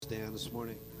stand this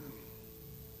morning.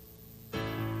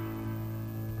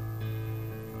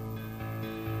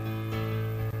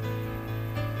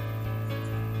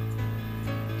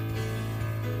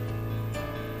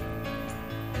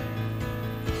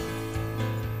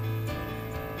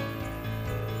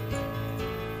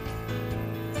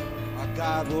 Our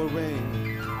God will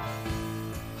reign.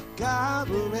 God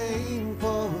will reign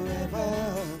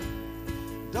forever.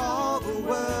 And all the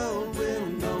world will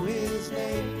know his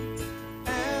name.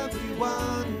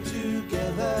 Everyone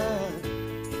together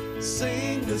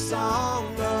sing the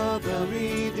song of the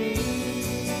redeemed.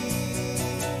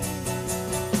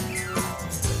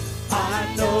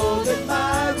 I know that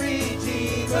my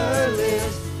Redeemer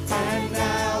lives, and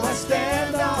now I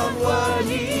stand on what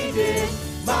he did.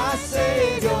 My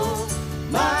Savior lives.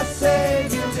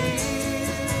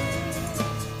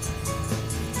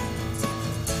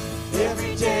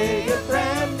 Every day a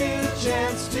brand new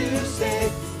chance to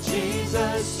say,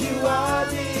 Jesus, you are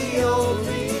the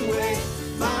only way.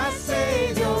 My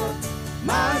Savior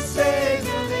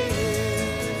lives.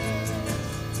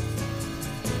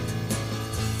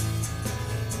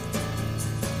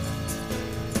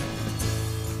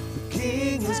 The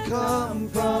King has come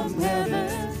from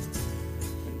heaven,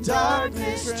 and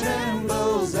darkness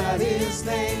trembles at his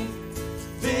name.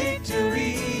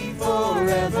 Victory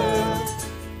forever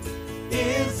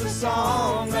is the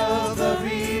song of the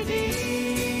redeemed.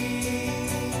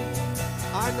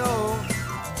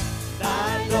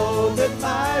 I know that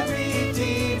my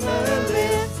Redeemer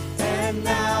lives, and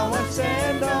now I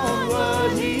stand on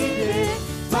what he did.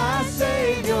 My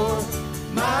Savior lives.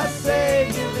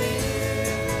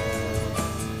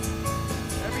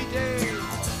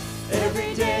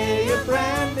 Every day a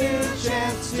brand new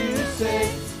chance to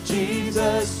say,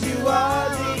 Jesus, you are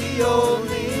the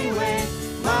only way.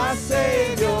 My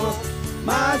Savior lives.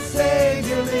 My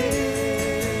Savior lives.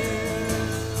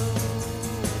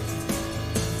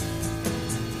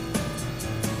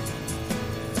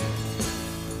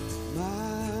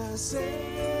 My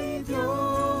Savior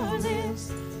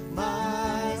lives.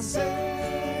 My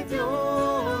Savior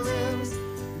lives.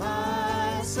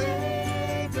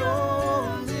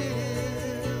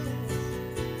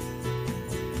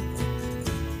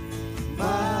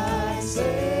 My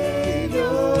Savior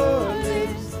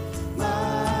lives.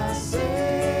 My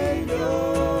Savior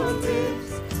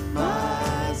lives.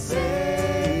 My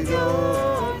Savior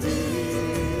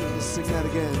lives. Sing that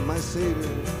again. My Savior.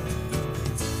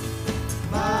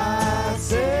 My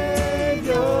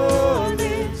Savior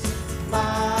lives.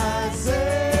 My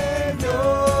Savior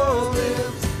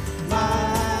lives.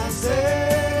 My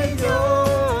Savior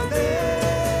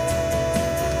lives.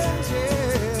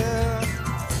 Yeah.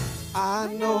 I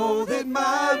know that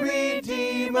my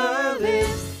Redeemer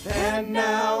lives, and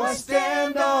now I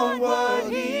stand on what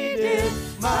he did.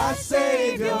 My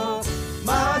Savior lives.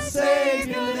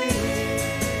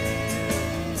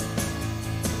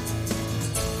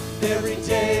 Every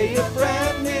day a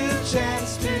brand new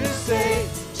chance to say,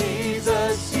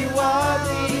 Jesus, you are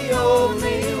the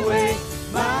only way.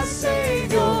 My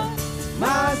Savior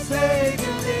lives.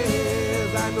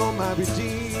 I know my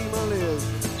Redeemer lives.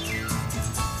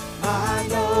 I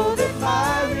know that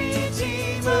my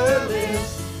Redeemer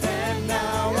lives, and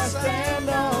now I stand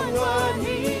on what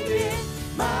he did.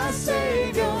 My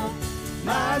Savior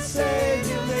lives.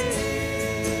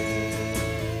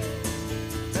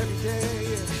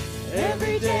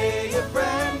 Every day a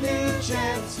brand new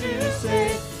chance to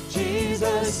say,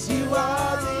 Jesus, you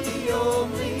are the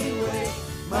only way.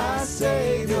 My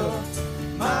Savior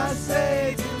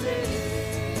lives.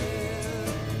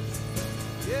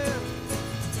 Yeah.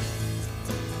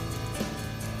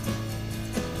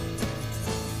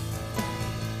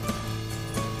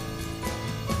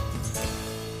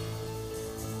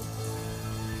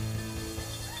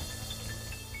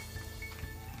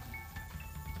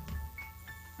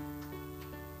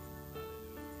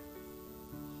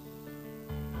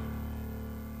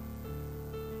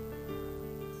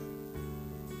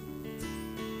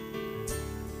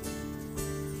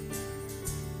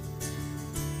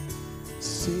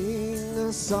 Sing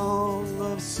a song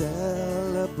of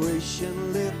celebration,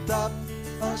 lift up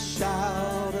a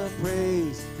shout of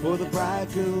praise, for the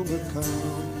bridegroom will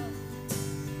come.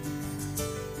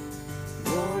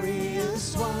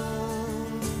 Glorious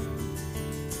one,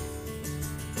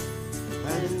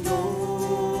 and in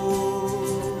gold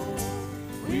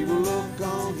we will look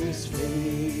on his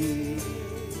face.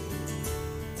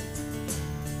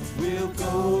 We'll go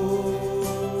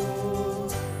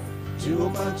to a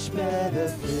much better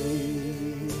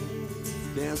place.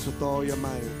 Dance with all your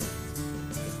might.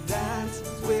 Dance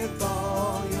with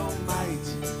all your might.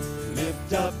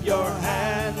 Lift up your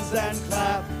hands and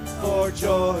clap for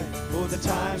joy, for the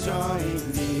time's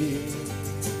drawing near.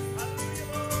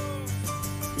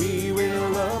 He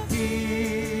will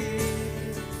appear,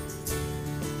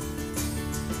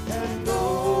 and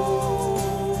oh,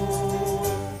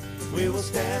 we will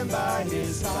stand by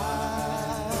his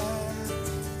side,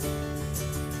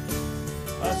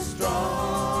 a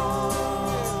strong,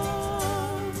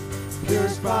 pure,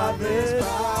 spotless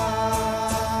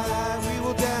bride. We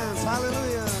will dance,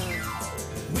 hallelujah.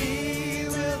 We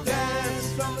will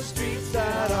dance from the streets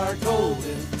that are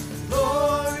golden,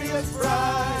 glorious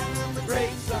bride, and the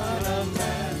great Son of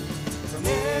Man. From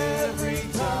every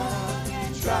tongue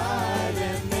and tribe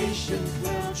and nation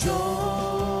will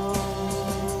join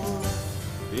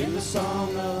in the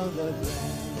song of the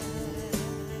Lamb.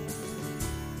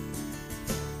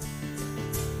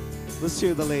 Let's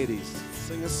hear the ladies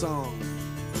sing a song.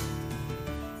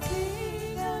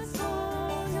 Sing a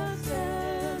song of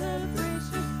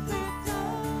celebration, lift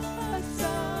up a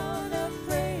sound of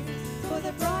praise, for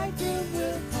the bridegroom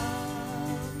will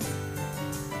come.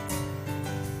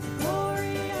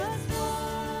 Glorious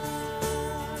one,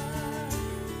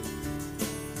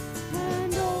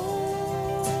 and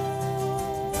oh,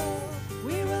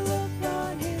 we will look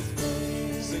on his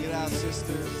face. Sing it out,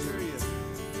 sisters.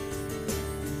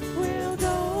 We'll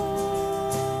go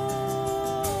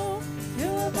to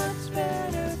a much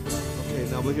better place. Okay,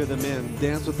 now we'll hear the men.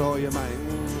 Dance with all your might.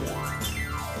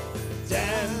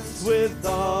 Dance with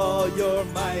all your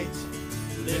might.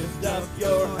 Lift up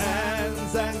your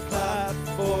hands and clap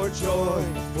for joy,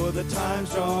 for the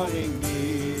time's drawing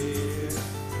near,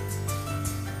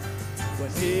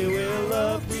 when he will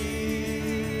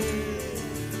appear.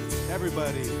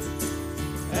 Everybody.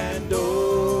 And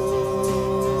oh,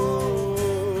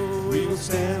 we will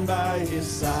stand by his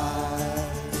side,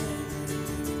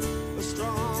 a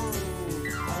strong,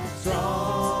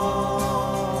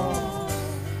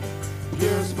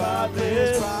 pure,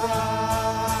 spotless bride.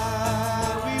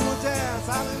 We will dance,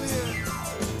 hallelujah.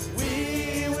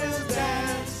 We will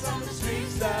dance on the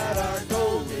streets that are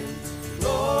golden,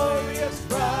 glorious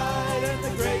bride, and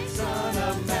the great Son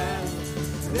of Man.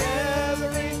 And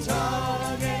every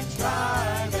tongue and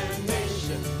tribe and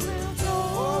nation will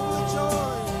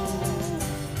join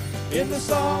in the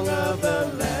song of the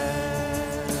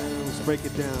Lamb. Let's break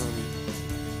it down.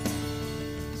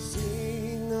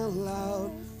 Sing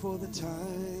aloud, for the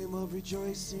time of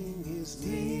rejoicing is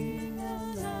near. Sing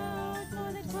aloud,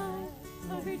 for the time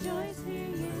of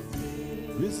rejoicing is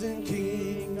near. Risen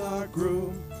King, our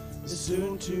groom, is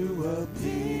soon to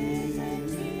appear. Risen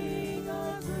King,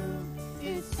 our groom,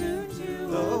 is soon to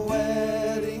The appear.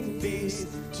 wedding feast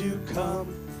to come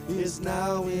is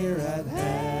now here at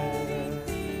hand. Wedding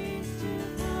feast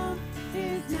to come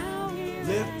is now here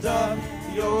Lift at up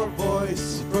hand. your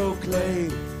voice, proclaim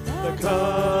the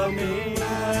coming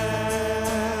Lamb.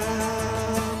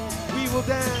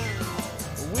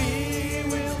 We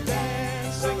will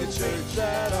dance, sing a church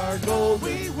that are gold.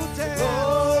 We will dance,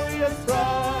 glorious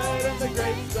bride and the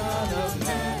great Son of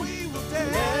Man. We will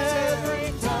dance,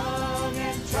 every tongue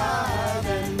and tribe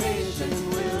and nation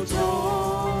will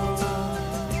join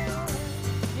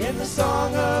in the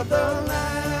song of the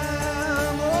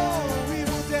Lamb. Oh, we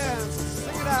will dance,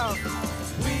 sing it out.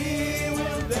 We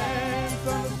will dance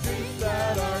on the streets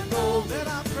that are golden. Let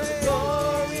our praise,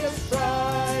 glorious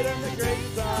bride and the great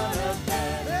Son of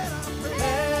Man. Let our praise,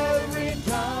 every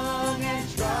tongue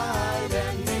and tribe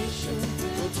and nation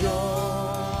will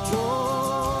join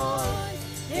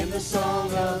in the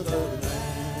song of the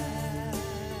Lamb.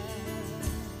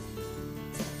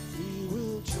 We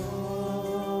will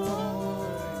join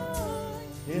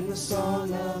in the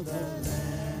song of the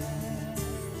Lamb.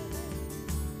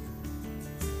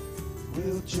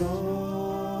 We'll join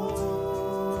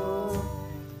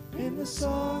in the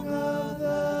song of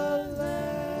the Lamb.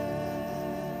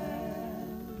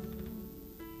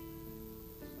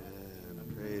 Amen. I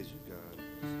praise you, God.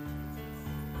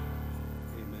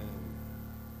 Amen.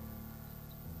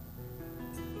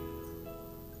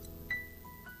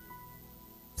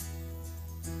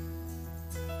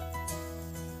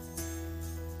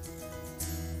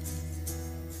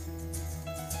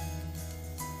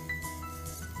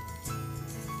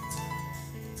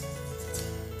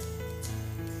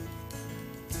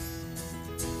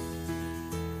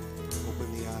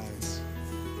 Open the eyes.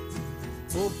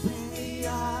 Open the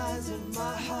eyes of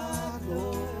my heart,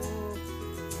 Lord.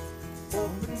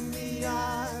 Open the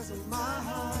eyes of my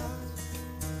heart.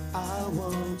 I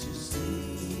want to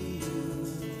see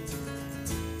you.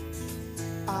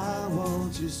 I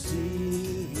want to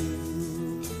see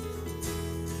you.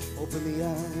 Open the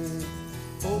eyes.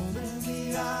 Open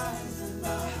the eyes of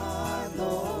my heart,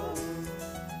 Lord.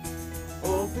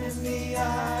 Open Open the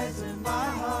eyes of my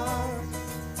heart.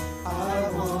 I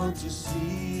want to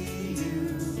see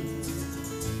you.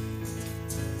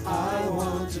 I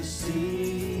want to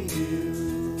see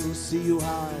you. See you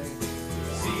high.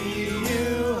 See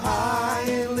you high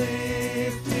and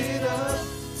lifted up,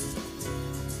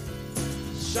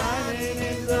 shining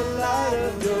in the light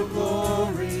of your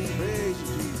glory. Praise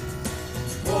you,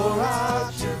 Jesus. Pour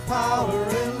out your power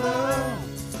and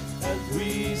love as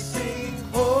we sing,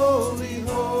 holy,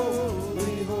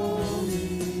 holy,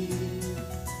 holy.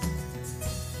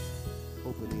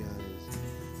 Open the eyes.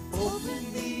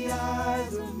 Open the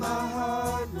eyes of my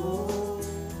heart, Lord.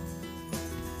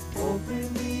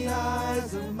 Open the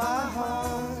eyes of my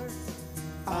heart.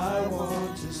 I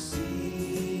want to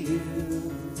see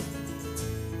you.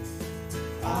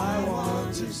 I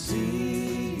want to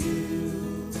see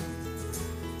you.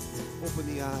 Open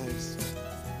the eyes.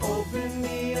 Open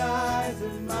the eyes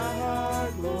of my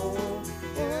heart, Lord.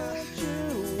 Won't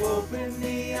you open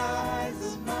the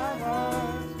eyes of my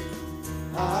heart?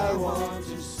 I want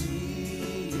to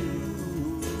see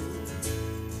you.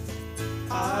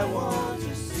 I want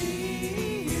to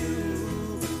see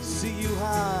you. See you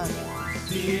high.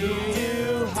 See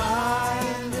you high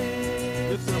and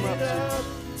lifted up,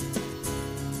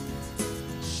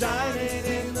 shining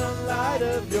in the light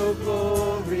of your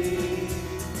glory.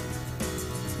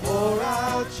 Pour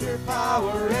out your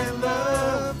power and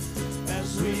love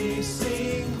as we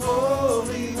sing,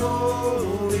 holy,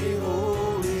 holy,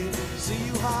 holy. See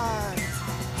you high,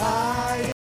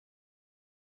 high,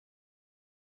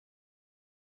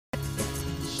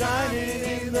 shining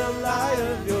in the light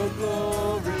of your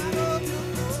glory.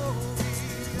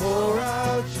 Pour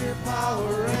out your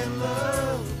power and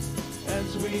love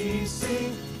as we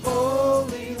sing,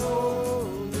 holy,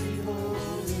 holy,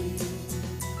 holy.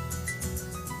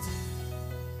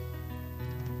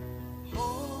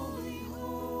 Holy,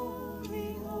 holy,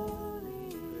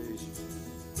 holy.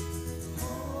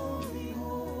 Holy,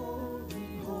 holy,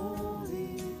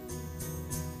 holy.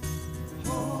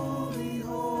 Holy,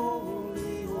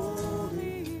 holy,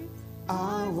 holy.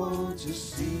 I want to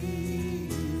see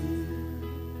you.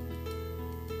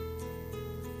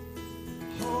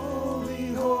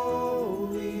 Holy,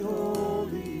 holy,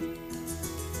 holy.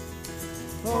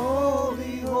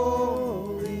 Holy,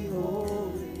 holy,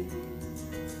 holy.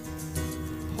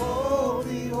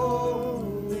 Holy,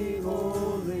 holy,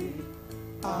 holy.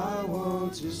 I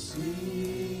want to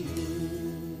see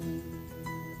you.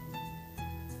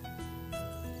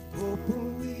 Open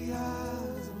the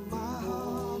eyes of my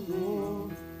heart,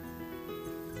 Lord.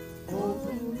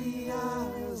 Open the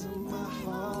eyes of my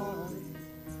heart.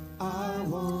 I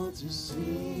want to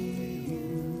see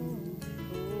you.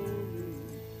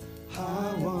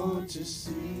 I want to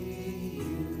see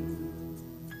you.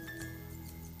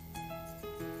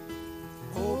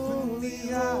 Open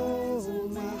the eyes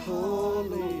of my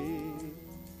holy.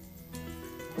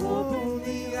 Open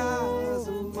the eyes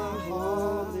of my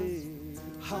heart.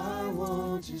 I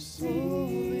want to see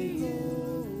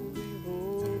you.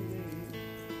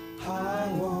 I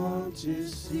want to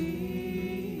see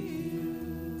you.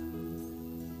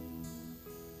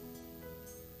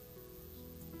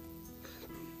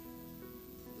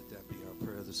 Let that be our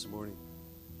prayer this morning.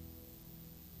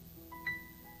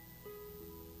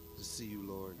 To see you,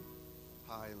 Lord,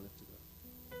 high and lifted up.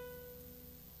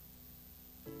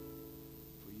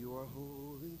 For you are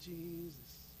holy, Jesus.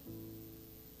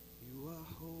 You are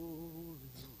holy.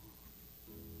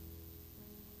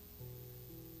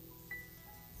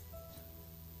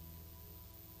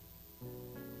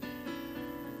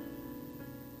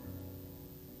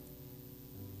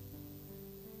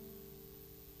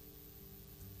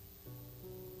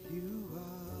 You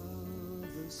are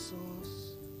the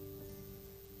source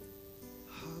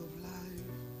of life.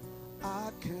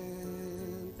 I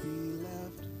can't be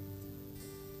left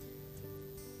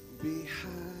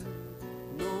behind.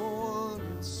 No one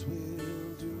else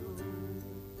will do.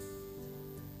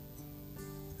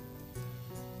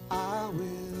 I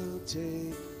will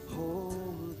take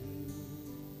hold of you.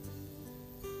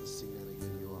 Let's sing that again.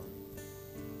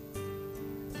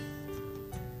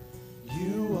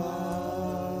 You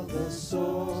are the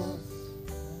source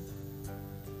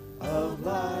of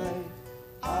life.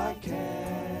 I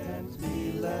can't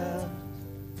be left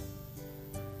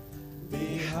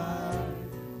behind.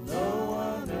 No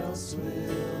one else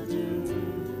will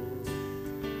do.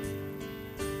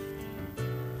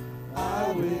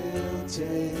 I will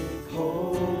take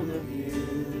hold of you.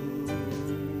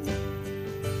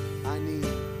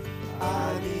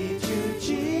 I need you,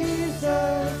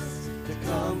 Jesus, to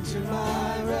come to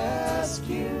my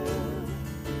rescue.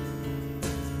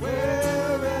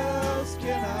 Where else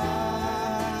can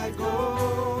I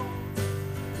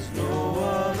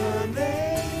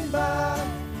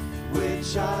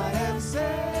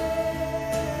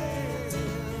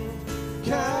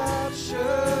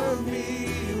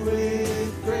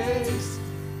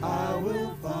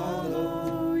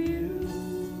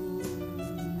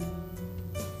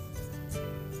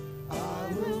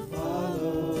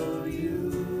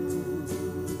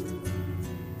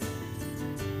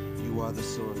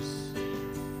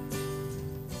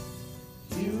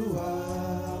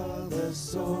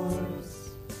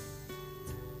source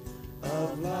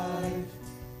of life.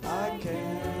 I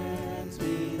can't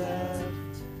be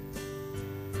left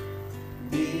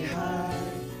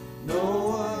behind. No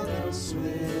one else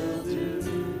will do.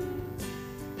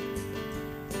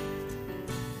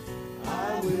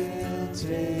 I will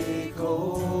take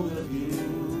hold of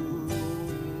you.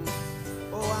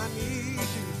 Oh, I need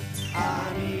you.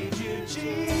 I need you,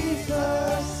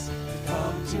 Jesus.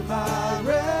 Come to my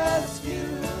rescue.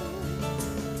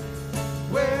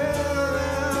 Where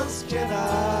else can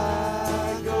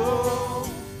I go?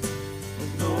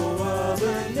 With no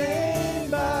other name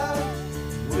by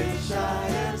which I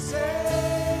am saved.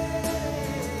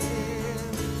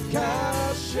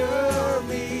 Capture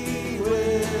me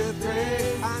with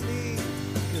grace.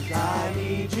 I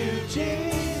need you,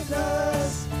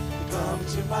 Jesus, to come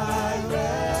to my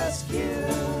rescue.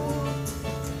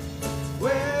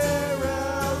 Where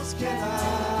else can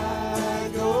I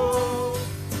go?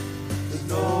 There's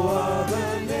no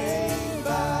other name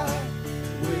by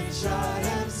which I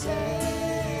am saved.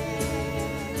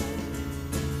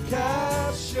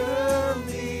 Capture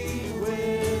me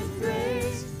with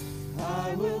grace.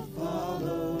 I will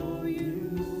follow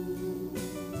you.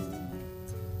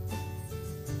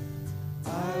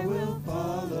 I will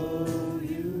follow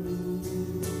you.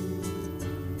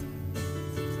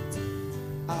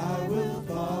 I will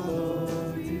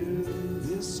follow you.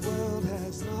 This world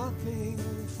has nothing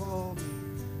for me.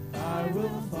 I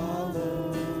will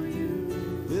follow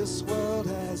you. This world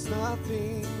has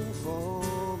nothing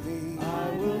for me.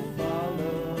 I will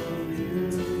follow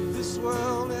you. This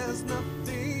world has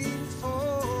nothing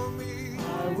for me.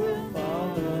 I will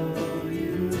follow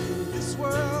you. This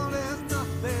world has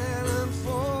nothing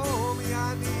for me. I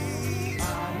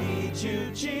need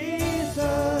you,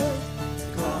 Jesus.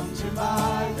 Come to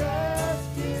my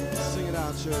rescue. Sing it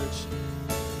out, church.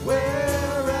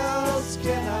 Where else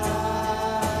can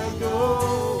I go?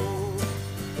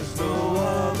 There's no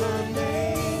other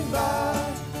name by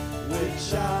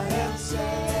which I am saved.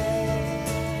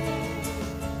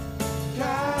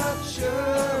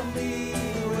 Capture me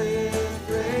with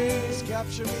grace.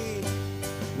 Capture me.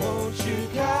 Won't you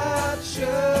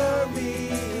capture me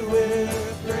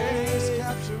with grace?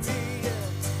 Capture me.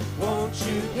 Won't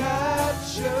you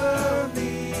capture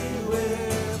me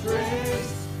with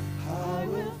grace? I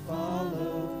will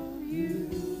follow you.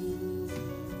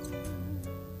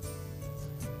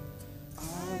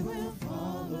 I will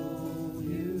follow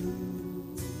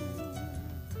you.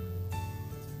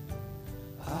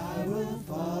 I will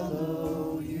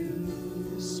follow you.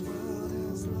 This world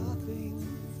has nothing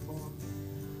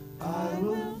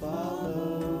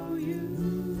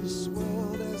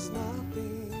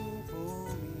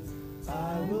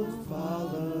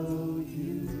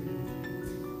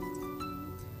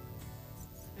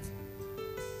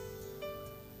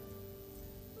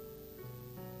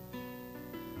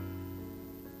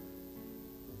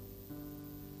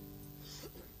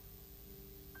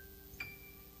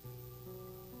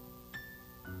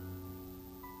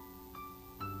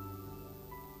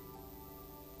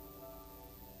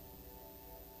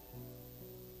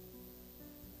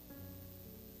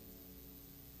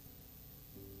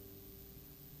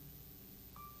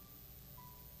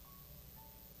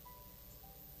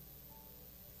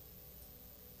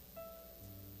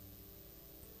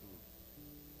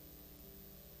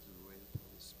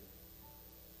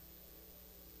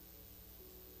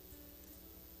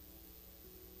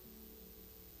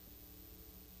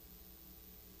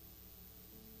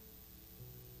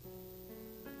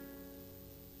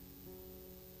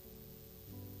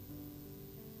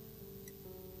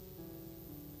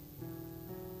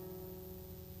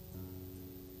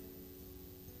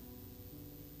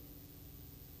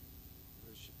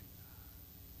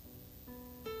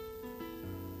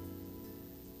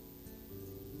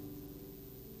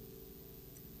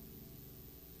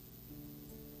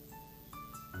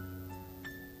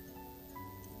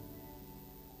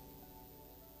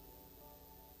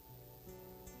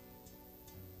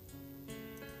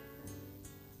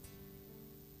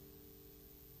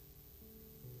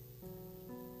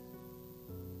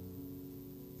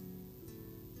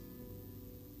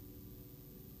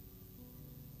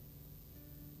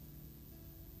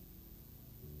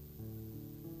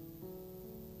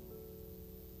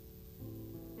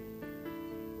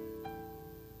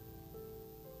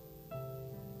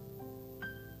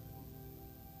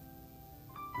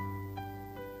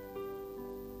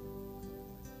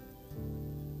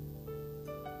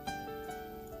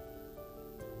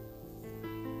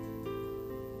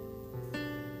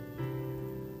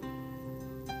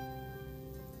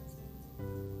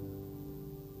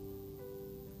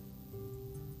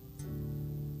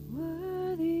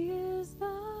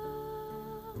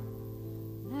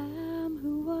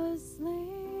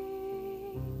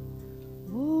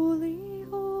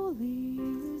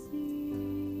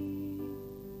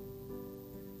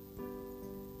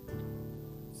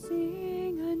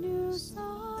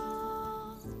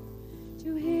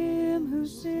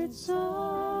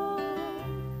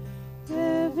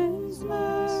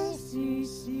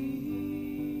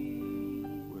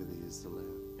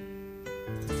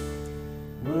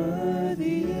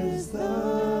is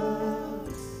the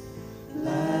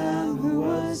Lamb who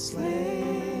was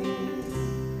slain.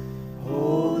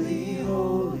 Holy,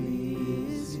 holy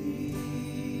is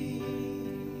He.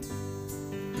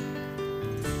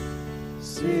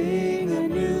 Sing a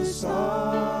new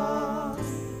song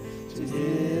to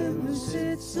Him who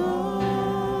sits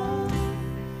on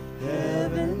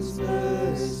heaven's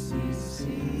mercy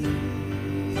seat.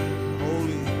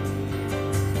 Holy,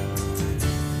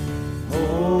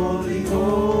 holy,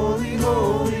 holy,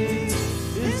 holy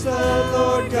is the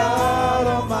Lord God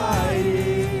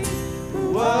Almighty,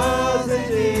 who was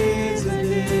and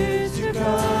is to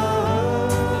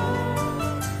come.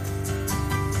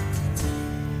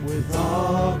 With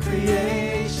all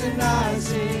creation I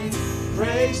sing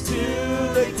praise to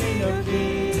the King of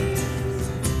Kings.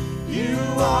 You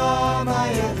are my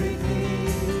everything,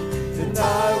 and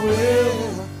I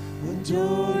will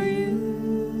adore you.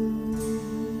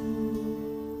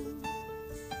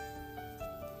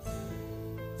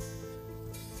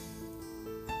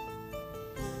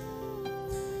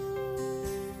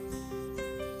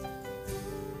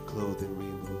 Clothed in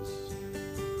rainbows.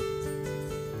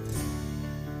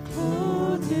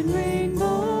 Clothed in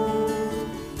rainbows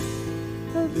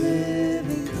of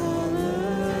living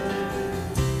color,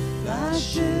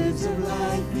 flashes of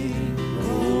lightning,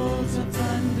 rolls of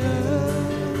thunder.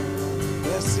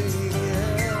 Blessing,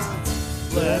 yeah.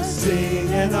 Blessing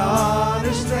and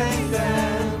honor, strength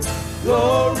and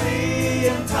glory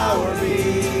and power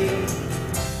be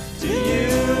to you,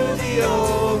 the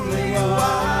only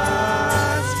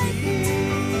wise King.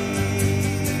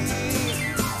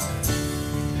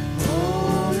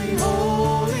 Holy,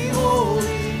 holy,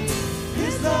 holy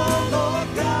is the Lord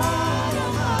God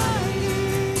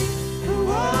Almighty, who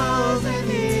was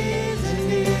and is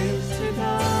To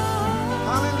come.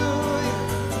 Hallelujah.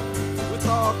 With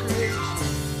all creation.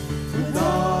 With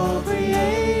all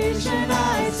creation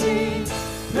I sing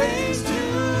Praise to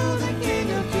the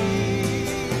King of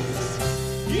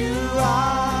Kings. You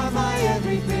are my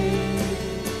everything,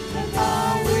 and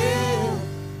I will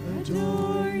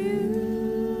adore you.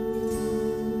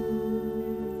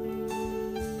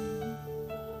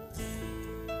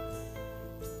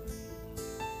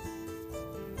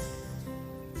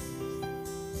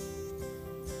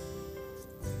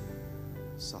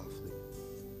 softly.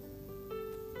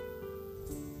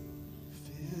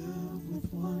 Filled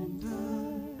with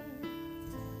wonder,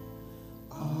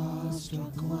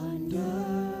 awestruck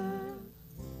wonder.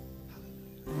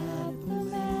 At the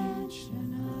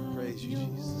mention of Praise you, your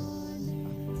Jesus.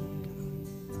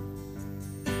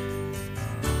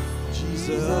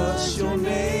 Jesus, your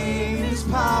name is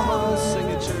power. Sing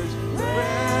it, church.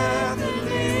 Breath and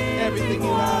living, everything you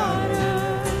are.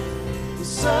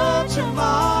 Such a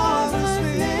marvelous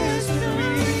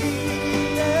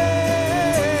mystery.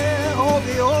 Yeah.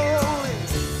 Holy, holy.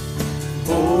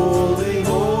 Holy,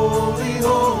 holy,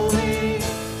 holy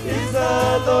is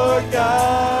the Lord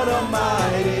God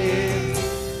Almighty,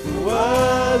 who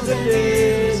was and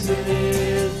is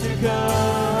to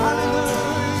come.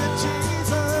 Hallelujah,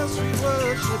 Jesus, we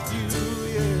worship you.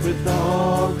 Yeah. With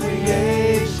all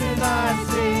creation I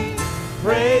sing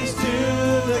praise to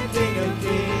the King of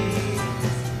Kings.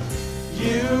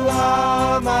 You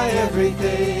are my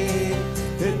everything,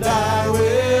 and I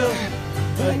will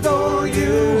adore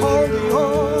you. Holy,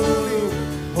 holy,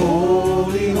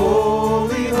 holy,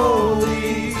 holy,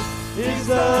 holy is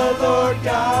the Lord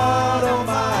God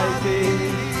Almighty,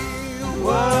 who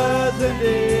was and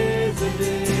is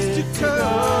to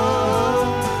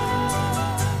come.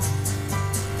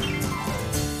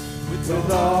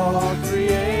 With all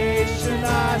creation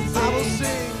I will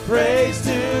sing praise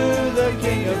to the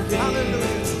King of Kings.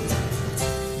 Hallelujah.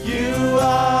 You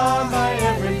are my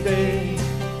everything,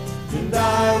 and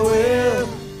I will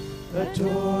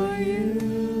adore you.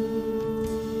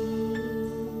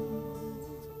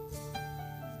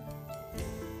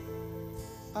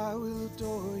 I will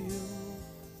adore you.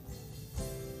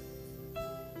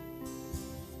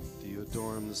 Do you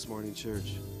adore him this morning,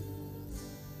 church?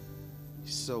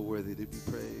 He's so worthy to be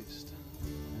praised.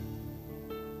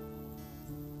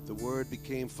 The Word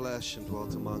became flesh and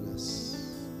dwelt among us.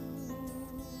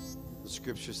 The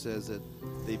scripture says that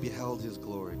they beheld his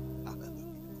glory. Hallelujah.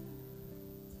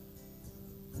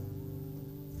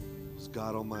 It was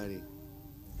God Almighty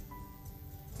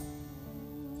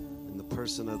in the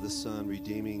person of the Son,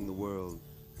 redeeming the world,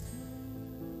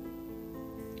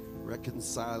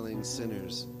 reconciling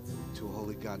sinners to a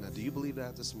holy God. Now, do you believe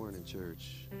that this morning,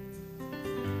 church?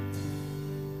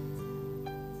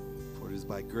 For it is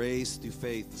by grace through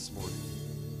faith this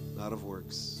morning, not of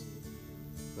works,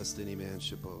 lest any man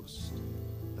should boast.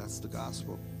 That's the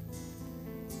gospel.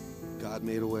 God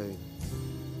made a way.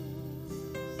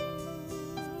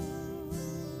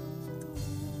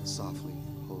 Softly,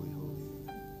 holy, holy.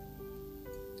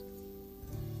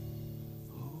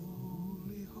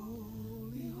 Holy,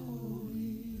 holy,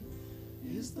 holy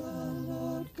is the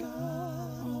Lord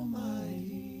God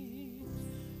Almighty,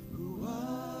 who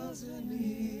was and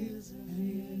is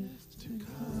to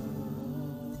come.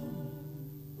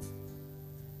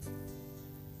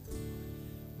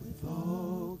 With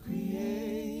all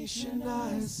creation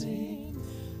I sing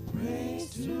praise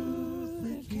to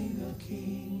the King of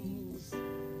Kings.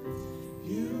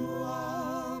 You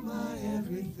are my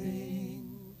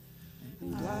everything,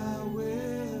 and I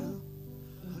will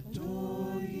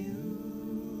adore you.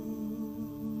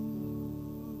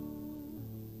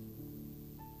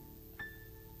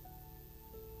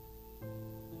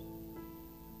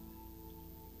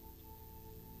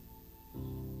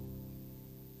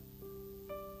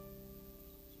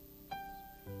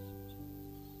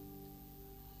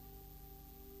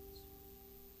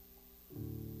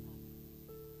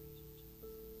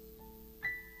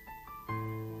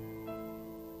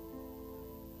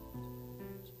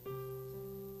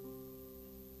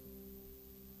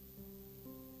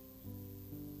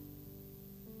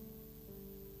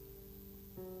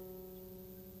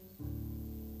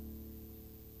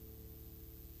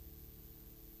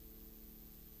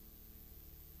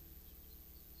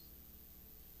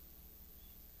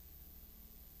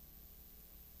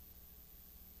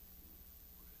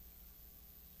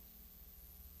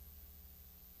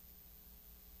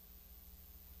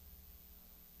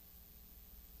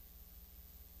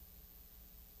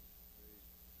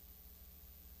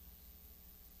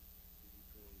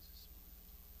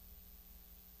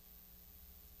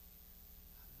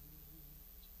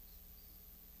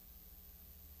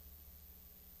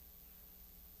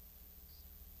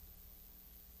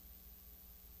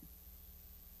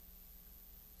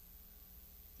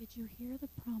 Did you hear the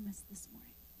promise this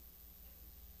morning?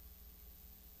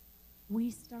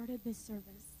 We started this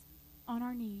service on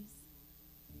our knees,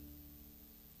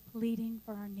 pleading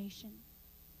for our nation.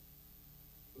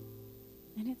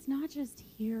 And it's not just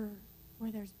here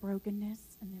where there's brokenness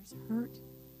and there's hurt.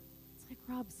 It's like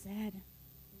Rob said,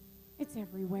 it's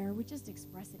everywhere. We just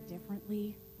express it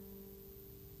differently.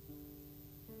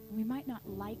 We might not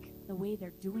like the way they're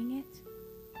doing it,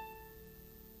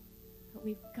 but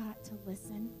we've got to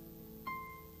listen.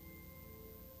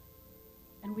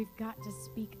 And we've got to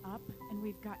speak up, and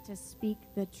we've got to speak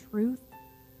the truth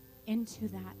into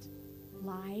that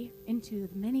lie, into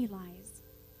the many lies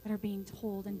that are being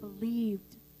told and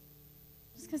believed.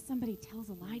 Just because somebody tells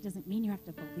a lie doesn't mean you have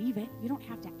to believe it. You don't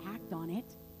have to act on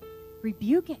it.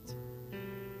 Rebuke it.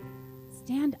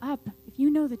 Stand up if you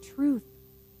know the truth.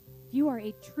 If you are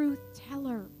a truth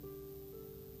teller,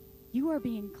 you are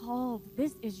being called.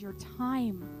 This is your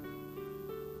time.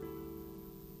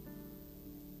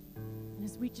 And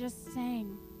as we just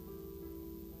sang,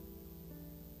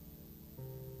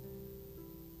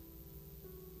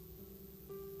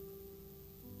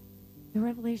 the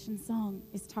Revelation song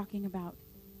is talking about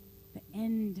the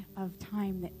end of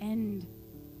time, the end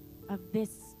of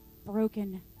this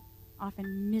broken,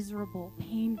 often miserable,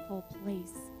 painful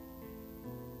place.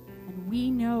 And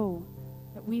we know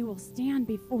that we will stand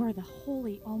before the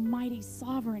holy, almighty,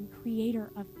 sovereign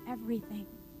creator of everything.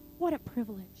 What a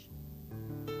privilege.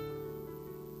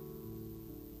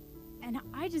 And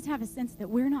I just have a sense that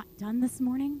we're not done this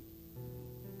morning.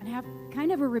 And I have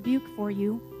kind of a rebuke for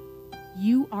you.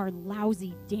 You are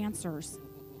lousy dancers.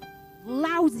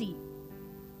 Lousy.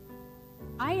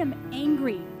 I am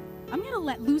angry. I'm going to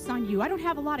let loose on you. I don't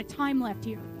have a lot of time left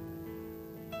here.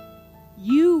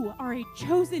 You are a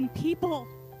chosen people.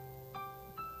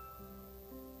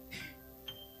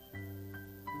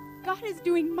 God is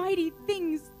doing mighty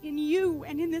things in you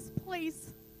and in this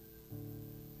place.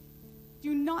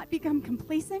 Do not become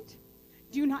complacent.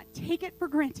 Do not take it for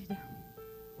granted.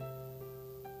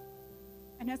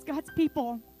 And as God's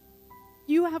people,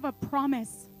 you have a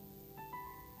promise.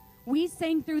 We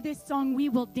sang through this song, We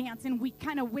Will Dance, and we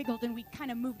kind of wiggled and we kind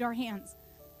of moved our hands.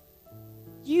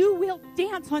 You will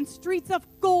dance on streets of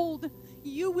gold.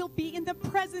 You will be in the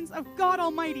presence of God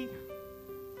Almighty.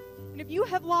 And if you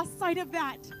have lost sight of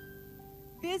that,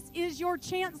 this is your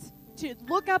chance to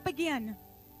look up again.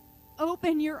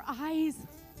 Open your eyes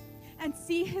and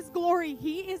see His glory.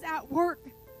 He is at work.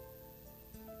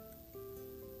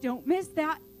 Don't miss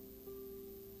that.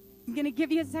 I'm going to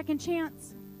give you a second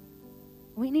chance.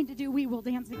 We need to do We Will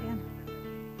Dance again.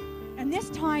 And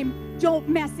this time, don't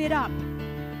mess it up.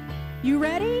 You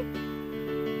ready?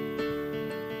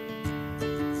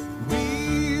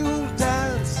 We will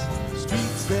dance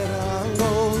streets that are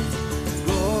gold,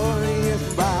 glory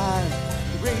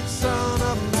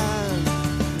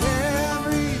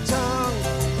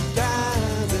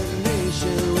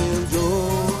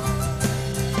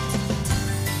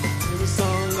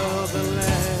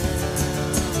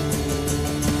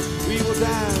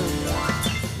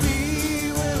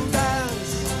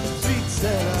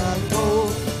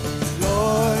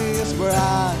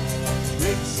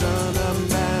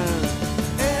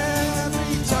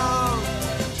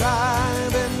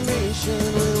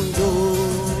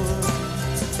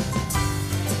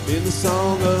In the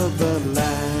song of the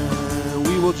Lamb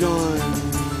we will join.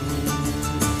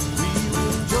 We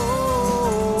will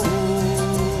join.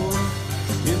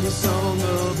 In the song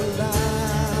of the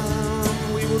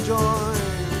Lamb we will join.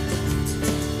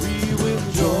 We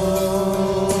will join.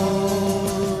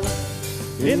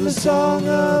 In the song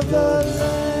of the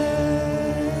Lamb.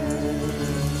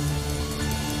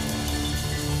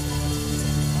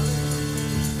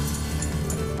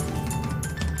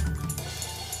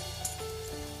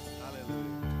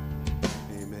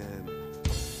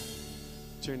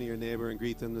 Turn to your neighbor and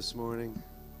greet them this morning.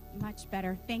 Much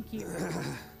better. Thank you.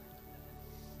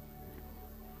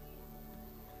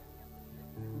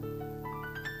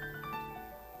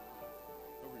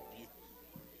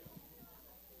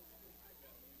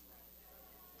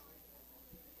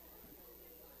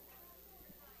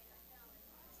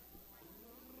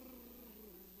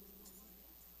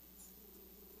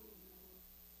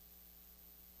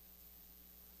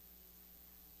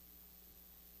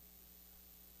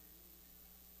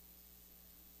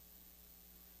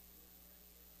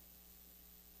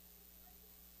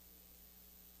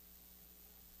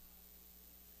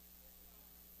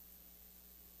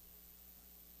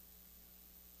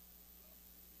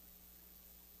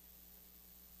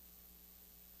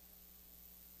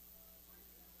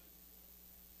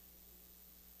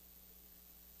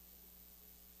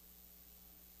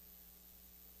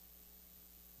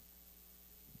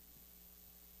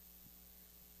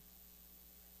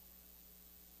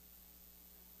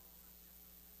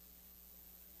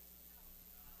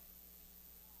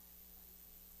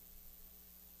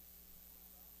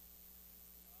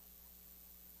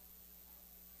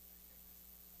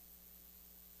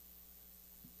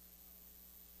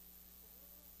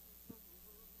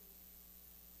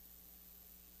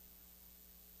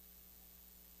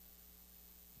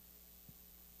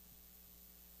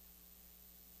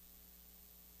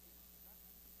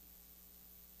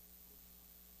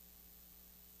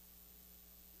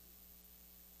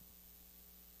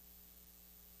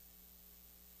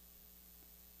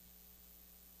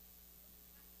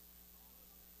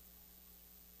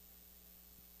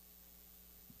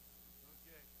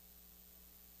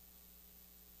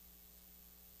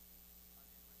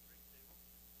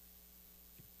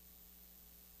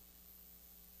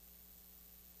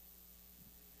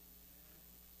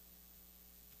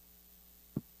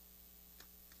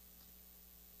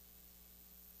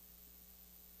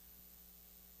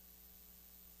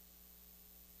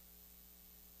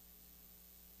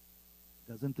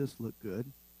 Doesn't this look good?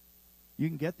 You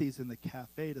can get these in the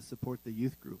cafe to support the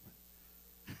youth group.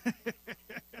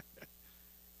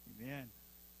 Amen.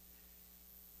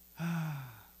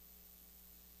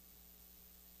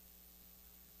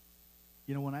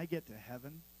 You know, when I get to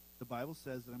heaven, the Bible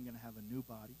says that I'm going to have a new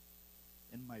body.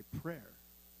 And my prayer,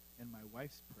 and my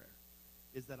wife's prayer,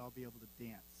 is that I'll be able to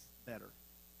dance better.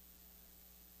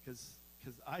 Because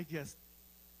I just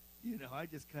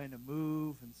kind of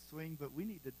move and swing, but we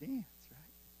need to dance, right?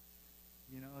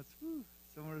 You know, it's woo.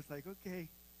 Somewhere like, okay.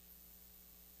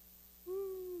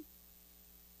 Woo.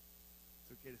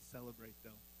 It's okay to celebrate,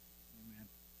 though. Amen.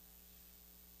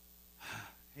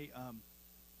 Hey,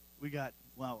 we've got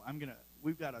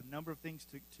a number of things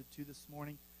to this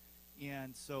morning.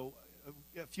 And so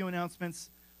a few announcements.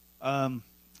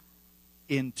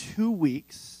 In 2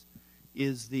 weeks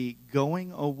is the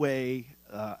going away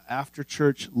after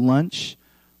church lunch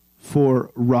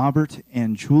for Robert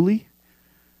and Julie.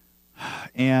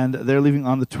 And they're leaving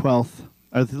on the 12th.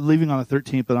 They're leaving on the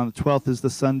 13th, but on the 12th is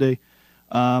the Sunday.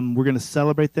 We're going to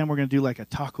celebrate them. We're going to do like a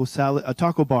taco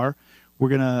bar. We're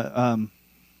going to,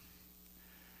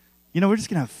 we're just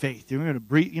going to have faith. We're going to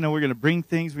we're going to bring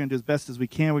things. We're going to do as best as we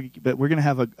can. But we're going to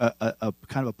have a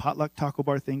kind of a potluck taco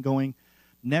bar thing going.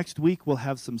 Next week we'll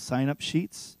have some sign-up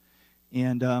sheets,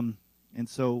 and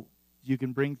so you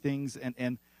can bring things.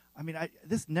 And I mean,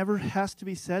 this never has to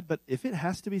be said, but if it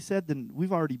has to be said, then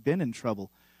we've already been in trouble.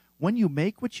 When you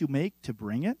make what you make to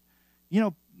bring it,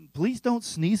 please don't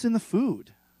sneeze in the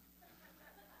food.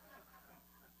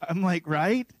 I'm like,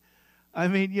 right? I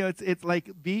mean, it's like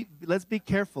let's be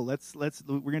careful. We're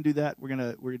gonna do that. We're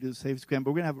gonna do the safest we can.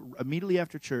 But we're gonna have immediately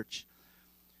after church.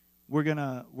 We're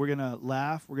gonna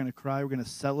laugh. We're gonna cry. We're gonna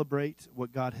celebrate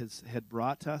what God had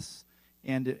brought us,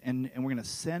 and we're gonna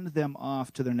send them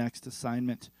off to their next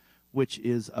assignment, which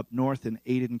is up north in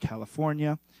Aden,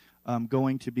 California,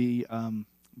 going to be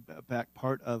back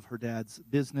part of her dad's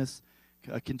business,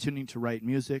 continuing to write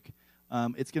music.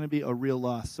 It's going to be a real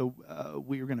loss. So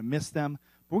we are going to miss them,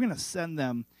 but we're going to send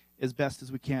them as best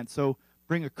as we can. So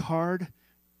bring a card.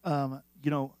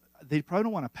 They probably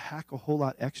don't want to pack a whole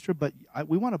lot extra, but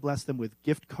we want to bless them with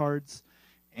gift cards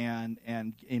and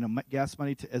gas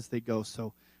money as they go.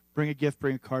 So bring a gift,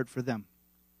 bring a card for them.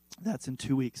 That's in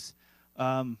 2 weeks.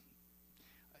 Kind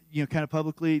of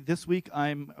publicly, this week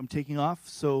I'm taking off,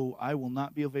 so I will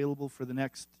not be available for the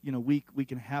next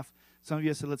week and a half. Some of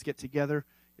you said let's get together.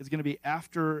 It's going to be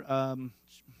after when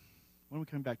are we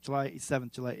coming back? July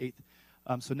 7th, July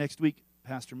 8th. So next week,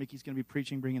 Pastor Mickey's going to be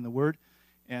preaching, bringing the word,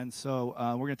 and so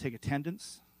we're going to take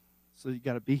attendance. So you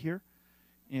got to be here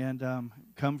and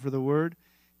come for the word,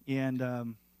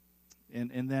 and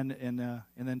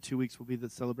then 2 weeks will be the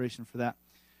celebration for that.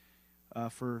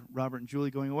 For Robert and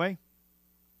Julie going away.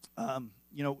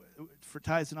 For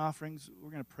tithes and offerings,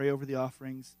 we're going to pray over the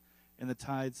offerings and the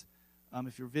tithes.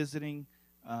 If you're visiting,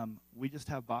 we just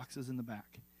have boxes in the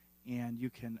back, and you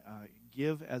can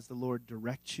give as the Lord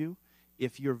directs you.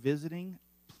 If you're visiting,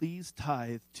 please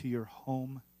tithe to your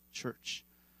home church.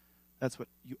 That's what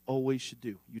you always should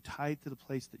do. You tithe to the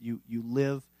place that you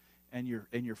live and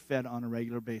you're fed on a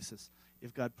regular basis.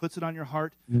 If God puts it on your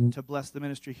heart to bless the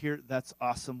ministry here, that's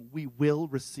awesome. We will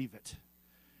receive it.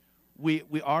 We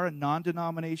are a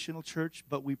non-denominational church,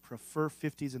 but we prefer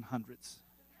 50s and 100s.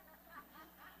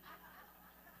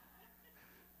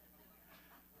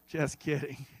 Just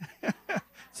kidding.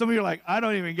 Some of you are like, I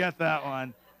don't even get that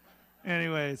one.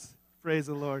 Anyways, praise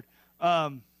the Lord.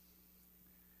 The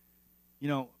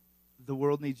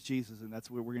world needs Jesus, and that's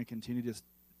where we're going to continue to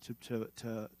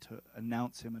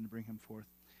announce him and bring him forth.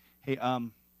 Hey,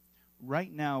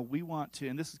 right now we want to,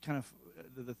 and this is kind of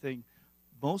the thing,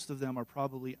 most of them are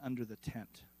probably under the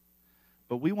tent.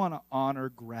 But we want to honor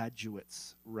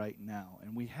graduates right now.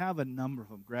 And we have a number of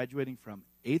them graduating from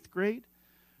 8th grade,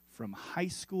 from high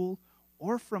school,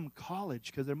 or from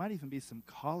college, because there might even be some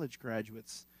college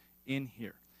graduates in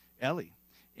here. Ellie.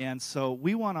 And so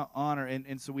we want to honor,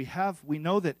 and so we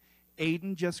know that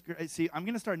Aiden just, see, I'm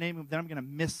going to start naming them, then I'm going to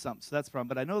miss some, so that's the problem.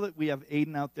 But I know that we have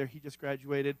Aiden out there. He just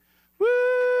graduated.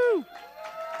 Woo!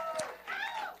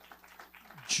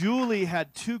 Julie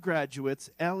had 2 graduates,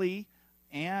 Ellie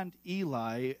and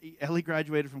Eli. Ellie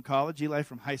graduated from college, Eli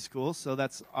from high school, so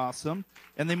that's awesome.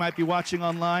 And they might be watching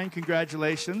online.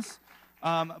 Congratulations.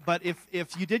 But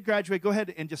if you did graduate, go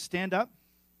ahead and just stand up,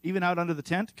 even out under the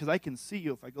tent, because I can see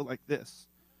you if I go like this.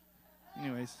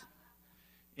 Anyways.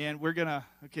 And we're going to,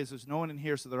 okay, so there's no one in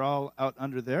here, so they're all out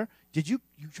under there. Did you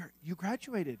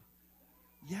graduated?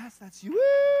 Yes, that's you.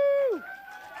 Woo!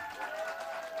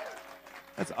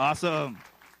 That's awesome.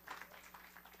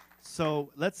 So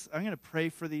I'm going to pray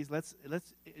for these. Let's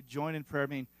join in prayer. I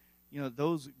mean,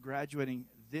 those graduating,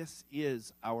 this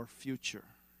is our future,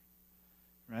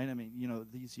 right? I mean,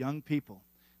 these young people,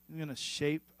 they're going to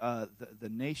shape the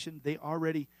nation.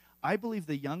 I believe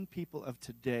the young people of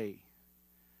today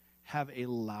have a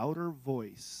louder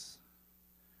voice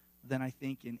than I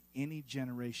think in any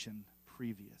generation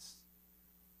previous.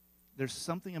 There's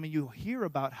something, you hear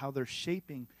about how they're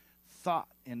shaping thought,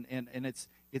 and it's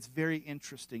very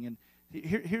interesting. And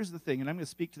here's the thing, and I'm going to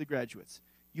speak to the graduates.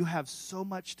 You have so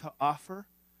much to offer,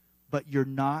 but you're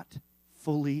not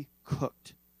fully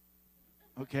cooked.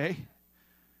 Okay?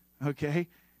 Okay?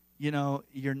 You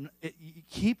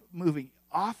keep moving.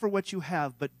 Offer what you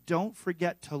have, but don't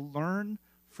forget to learn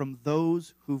from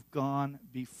those who've gone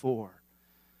before.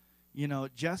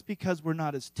 Just because we're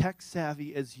not as tech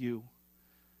savvy as you,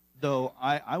 though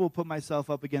I will put myself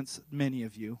up against many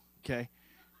of you, okay?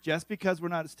 Just because we're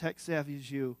not as tech savvy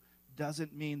as you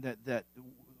doesn't mean that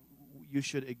you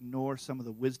should ignore some of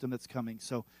the wisdom that's coming.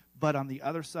 But on the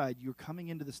other side, you're coming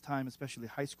into this time, especially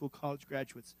high school, college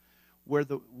graduates, where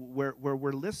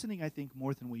we're listening, I think,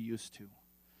 more than we used to.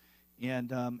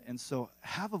 And so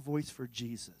have a voice for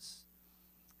Jesus.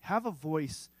 Have a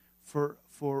voice for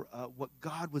what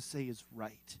God would say is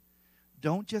right.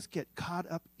 Don't just get caught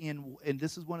up in, and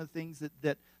this is one of the things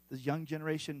that this young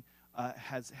generation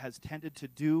has tended to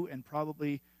do, and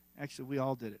probably, actually, we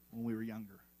all did it when we were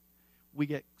younger. We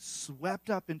get swept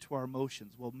up into our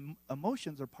emotions. Well,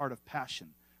 emotions are part of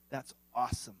passion. That's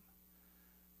awesome.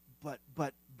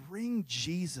 But bring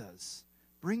Jesus,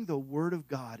 bring the Word of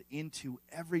God into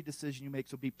every decision you make.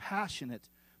 So be passionate,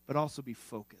 but also be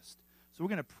focused. So we're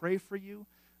going to pray for you,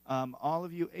 all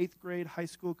of you 8th grade, high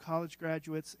school, college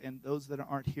graduates, and those that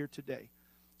aren't here today.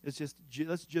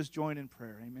 Let's just join in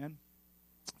prayer. Amen.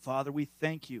 Father, we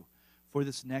thank you for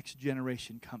this next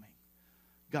generation coming.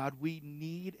 God, we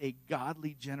need a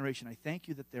godly generation. I thank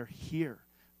you that they're here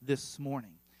this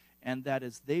morning, and that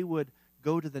as they would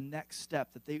go to the next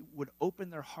step, that they would open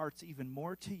their hearts even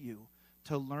more to you,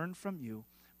 to learn from you.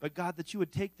 But God, that you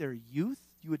would take their youth,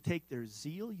 you would take their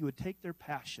zeal, you would take their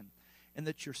passion, and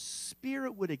that your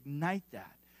Spirit would ignite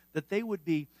that they would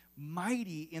be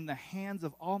mighty in the hands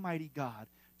of Almighty God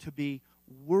to be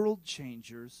world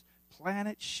changers,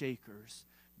 planet shakers.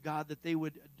 God, that they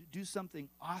would do something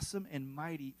awesome and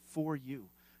mighty for you.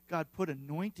 God, put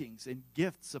anointings and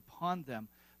gifts upon them,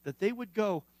 that they would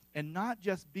go and not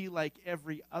just be like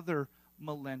every other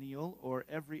millennial or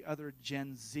every other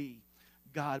Gen Z,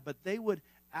 God, but they would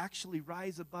actually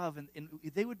rise above, and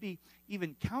they would be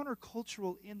even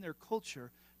countercultural in their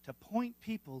culture to point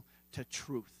people to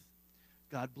truth.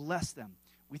 God, bless them.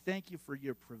 We thank you for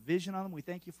your provision on them. We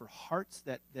thank you for hearts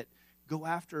that go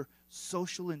after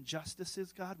social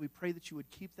injustices, God. We pray that you would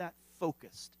keep that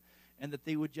focused and that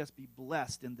they would just be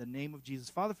blessed in the name of Jesus.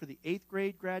 Father, for the 8th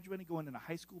grade graduating, going into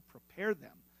high school, prepare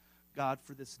them, God,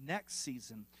 for this next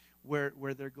season where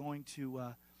they're going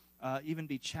to even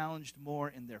be challenged more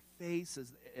in their faith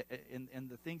in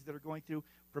the things that are going through.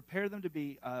 Prepare them to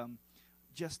be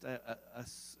just a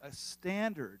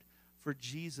standard for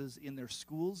Jesus in their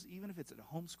schools, even if it's at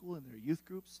a homeschool, in their youth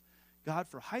groups. God,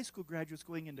 for high school graduates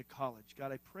going into college,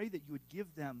 God, I pray that you would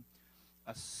give them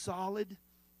a solid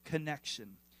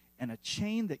connection and a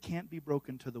chain that can't be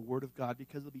broken to the Word of God,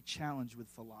 because they'll be challenged with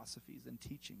philosophies and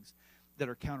teachings that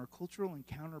are countercultural and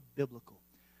counter-biblical.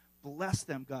 Bless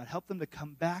them, God. Help them to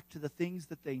come back to the things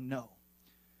that they know,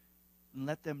 and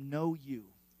let them know you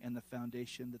and the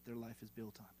foundation that their life is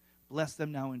built on. Bless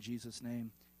them now in Jesus'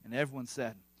 name. And everyone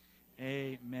said,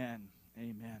 amen.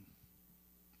 Amen.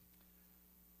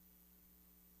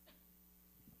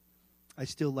 I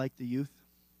still like the youth.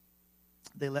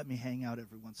 They let me hang out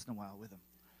every once in a while with them.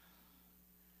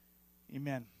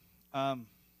 Amen.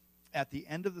 At the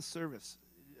end of the service,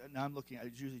 now I'm looking at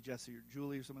usually Jesse or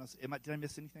Julie or someone else. Did I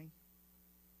miss anything?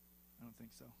 I don't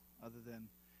think so. Other than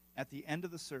at the end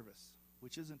of the service,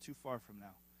 which isn't too far from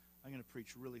now, I'm going to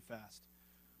preach really fast.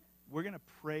 We're going to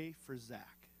pray for Zach.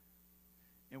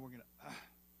 And we're going to,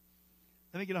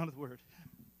 let me get on with the word.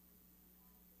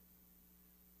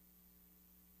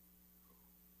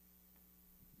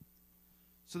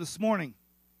 So this morning,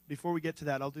 before we get to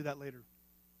that, I'll do that later.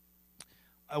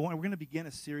 We're going to begin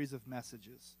a series of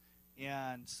messages.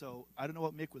 And so I don't know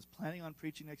what Mick was planning on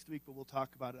preaching next week, but we'll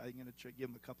talk about it. I'm going to give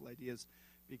him a couple ideas,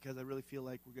 because I really feel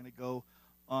like we're going to go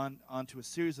onto a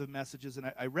series of messages.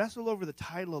 And I wrestle over the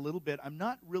title a little bit. I'm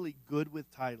not really good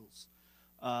with titles.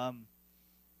 And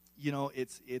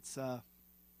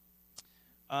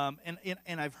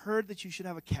I've heard that you should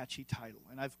have a catchy title.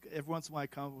 And every once in a while I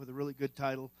come up with a really good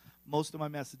title. Most of my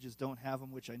messages don't have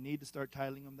them, which I need to start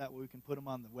titling them. That way we can put them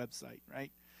on the website,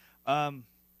 right?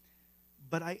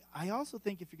 But I also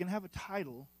think if you're going to have a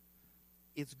title,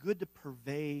 it's good to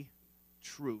purvey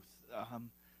truth,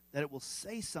 that it will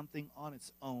say something on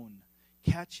its own.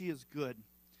 Catchy is good,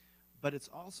 but it's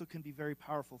also can be very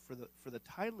powerful for the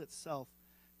title itself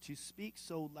to speak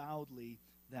so loudly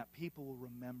that people will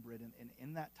remember it. And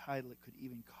in that title, it could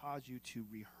even cause you to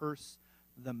rehearse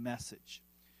the message.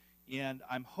 And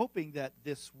I'm hoping that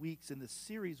this week's in this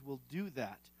series will do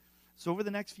that. So over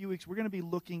the next few weeks, we're going to be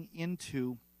looking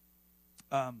into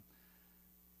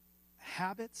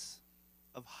habits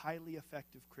of highly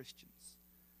effective Christians.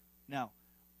 Now,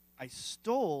 I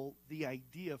stole the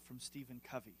idea from Stephen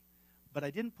Covey, but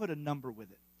I didn't put a number with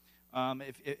it.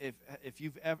 If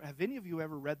you've ever, have any of you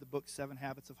ever read the book 7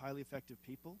 Habits of Highly Effective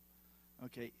People?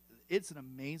 Okay, it's an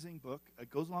amazing book. It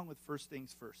goes along with First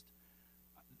Things First.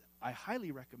 I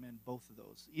highly recommend both of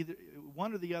those. Either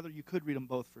one or the other, you could read them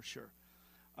both for sure.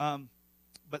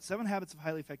 But 7 Habits of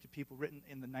Highly Effective People, written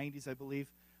in the 90s, I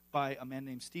believe, by a man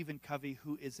named Stephen Covey,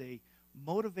 who is a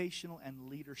motivational and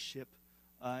leadership,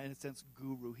 in a sense,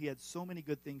 guru. He had so many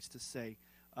good things to say.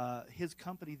 His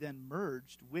company then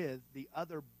merged with the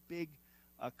other big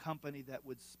company that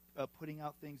was putting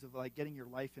out things of like getting your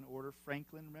life in order.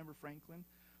 Franklin, remember Franklin?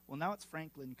 Well, now it's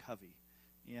Franklin Covey.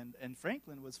 And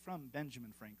Franklin was from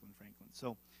Benjamin Franklin.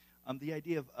 So the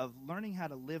idea of learning how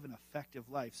to live an effective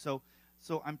life. So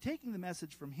I'm taking the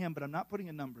message from him, but I'm not putting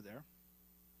a number there.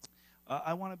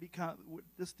 I want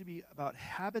this to be about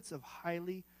habits of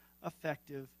highly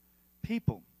effective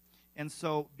people. And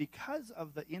so because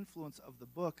of the influence of the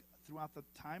book throughout the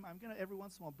time, I'm going to every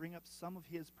once in a while bring up some of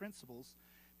his principles,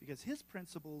 because his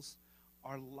principles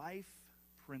are life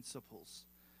principles.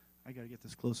 I got to get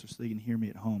this closer so they can hear me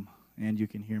at home, and you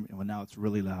can hear me. Well, now it's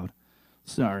really loud.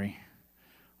 Sorry.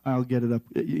 I'll get it up.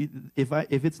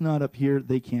 If it's not up here,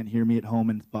 they can't hear me at home,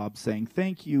 and Bob's saying,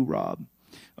 thank you, Rob.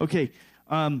 Okay.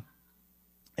 And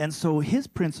so his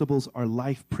principles are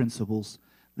life principles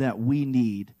that we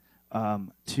need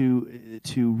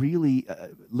to really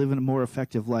live in a more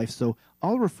effective life. So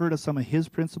I'll refer to some of his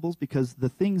principles, because the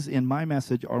things in my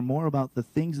message are more about the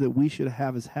things that we should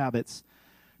have as habits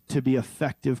to be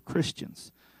effective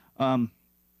Christians.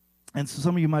 And so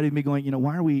some of you might even be going,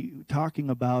 why are we talking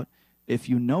about, if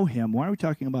you know him, why are we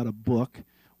talking about a book?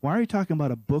 Why are we talking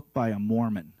about a book by a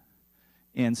Mormon?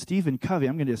 And Stephen Covey,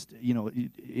 I'm going to just,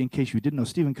 in case you didn't know,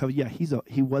 Stephen Covey, yeah,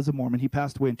 he was a Mormon. He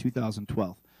passed away in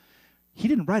 2012. He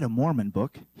didn't write a Mormon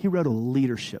book. He wrote a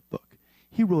leadership book.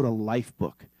 He wrote a life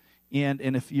book. And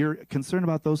if you're concerned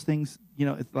about those things,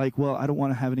 it's like, well, I don't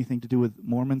want to have anything to do with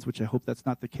Mormons, which I hope that's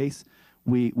not the case.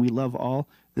 We love all.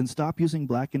 Then stop using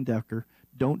Black & Decker.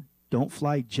 Don't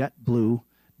fly JetBlue.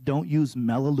 Don't use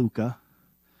Melaleuca.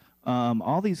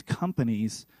 All these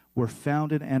companies were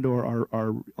founded and or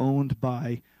are owned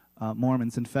by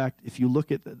Mormons. In fact, if you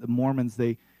look at the Mormons,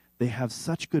 they have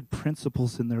such good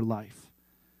principles in their life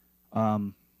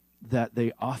that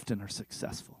they often are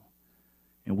successful.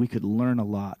 And we could learn a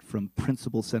lot from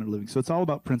principle-centered living. So it's all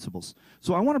about principles.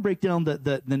 So I want to break down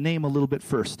the name a little bit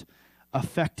first.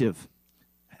 Effective.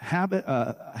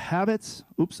 Habits.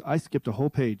 Oops, I skipped a whole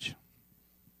page.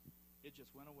 It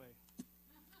just went away.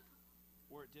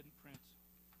 Or it didn't print.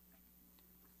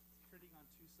 It's printing on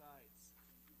two sides.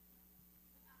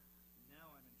 Now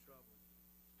I'm in trouble.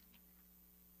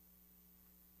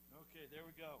 Okay, there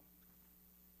we go.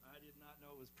 I did not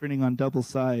know it was printing on double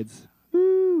sides.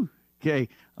 Woo! Okay,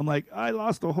 I'm like, I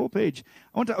lost a whole page.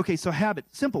 So habit,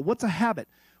 simple. What's a habit?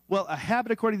 Well, a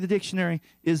habit, according to the dictionary,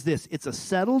 is this. It's a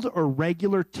settled or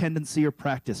regular tendency or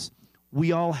practice.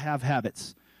 We all have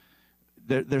habits.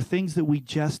 They're things that we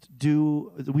just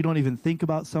do. We don't even think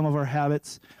about some of our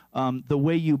habits. The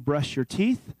way you brush your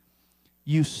teeth,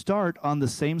 you start on the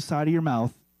same side of your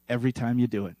mouth every time you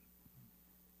do it.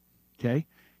 Okay?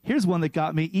 Here's one that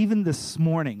got me even this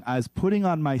morning. I was putting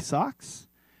on my socks.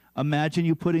 Imagine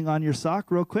you putting on your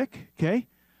sock real quick, okay?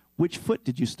 Which foot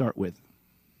did you start with?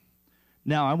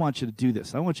 Now, I want you to do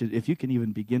this. I want you, if you can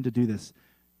even begin to do this,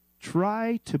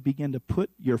 try to begin to put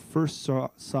your first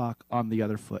sock on the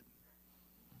other foot.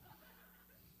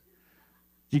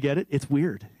 You get it? It's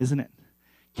weird, isn't it?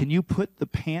 Can you put the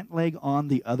pant leg on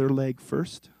the other leg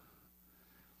first?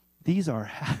 These are...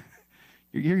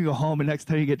 You're going to go home, and next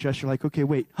time you get dressed, you're like, okay,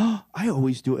 wait. I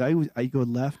always do it. I go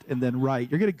left and then right.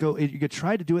 You're going to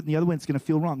try to do it, and the other one, it's going to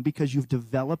feel wrong because you've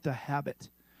developed a habit.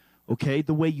 Okay?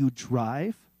 The way you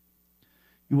drive,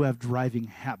 you have driving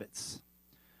habits.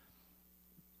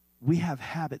 We have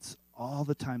habits all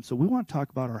the time. So we want to talk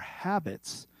about our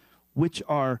habits, which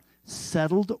are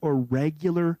settled or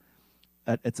regular.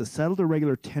 It's a settled or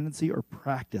regular tendency or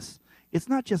practice. It's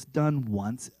not just done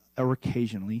once or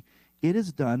occasionally. It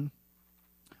is done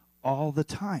all the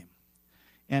time.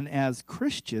 And as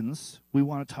Christians, we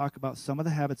want to talk about some of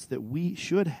the habits that we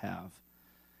should have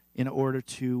in order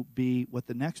to be what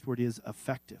the next word is,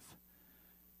 effective.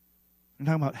 We're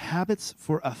talking about habits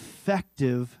for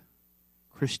effective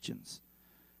Christians.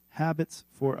 Habits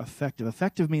for effective.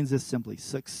 Effective means this simply: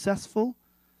 successful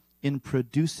in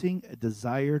producing a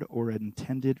desired or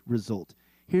intended result.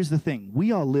 Here's the thing.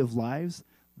 We all live lives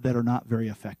that are not very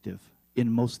effective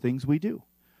in most things we do.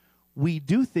 We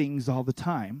do things all the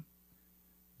time,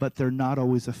 but they're not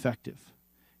always effective.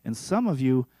 And some of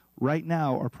you right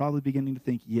now are probably beginning to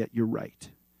think, yeah, you're right.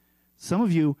 Some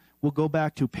of you will go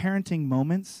back to parenting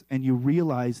moments and you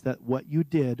realize that what you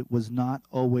did was not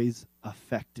always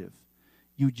effective.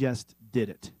 You just did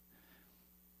it.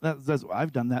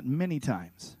 I've done that many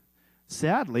times.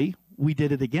 Sadly, we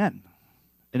did it again,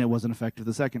 and it wasn't effective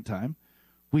the second time.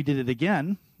 We did it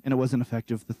again, and it wasn't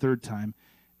effective the third time,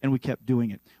 and we kept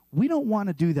doing it. We don't want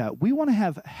to do that. We want to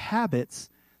have habits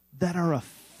that are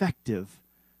effective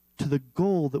to the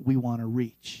goal that we want to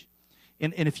reach.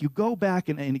 And if you go back,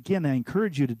 and again, I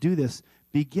encourage you to do this,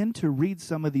 begin to read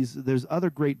some of these. There's other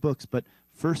great books, but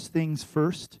First Things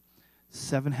First,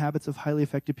 7 Habits of Highly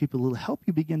Effective People, will help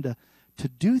you begin to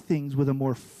do things with a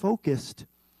more focused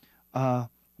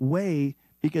way,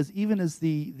 because even as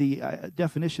the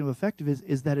definition of effective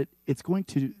is that it's going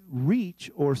to reach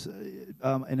or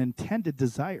an intended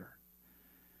desire.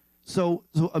 So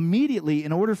immediately,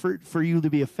 in order for you to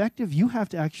be effective, you have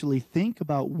to actually think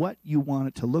about what you want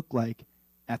it to look like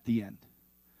at the end.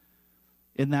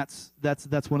 And that's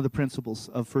one of the principles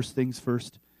of First Things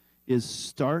First, is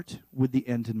start with the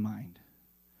end in mind.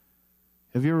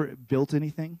 Have you ever built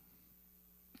anything?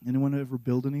 Anyone ever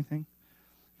build anything?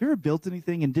 Have you ever built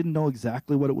anything and didn't know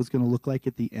exactly what it was going to look like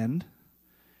at the end?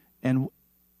 And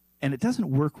it doesn't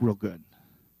work real good.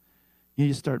 You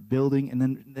just start building,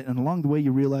 and along the way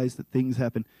you realize that things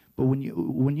happen. But when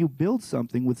you build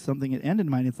something with something at end in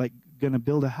mind, it's like going to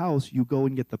build a house. You go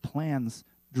and get the plans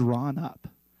drawn up.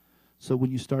 So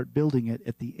when you start building it,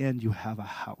 at the end you have a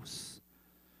house.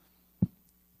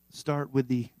 Start with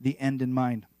the end in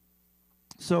mind.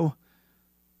 So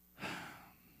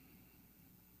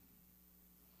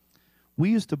we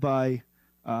used to buy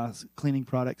cleaning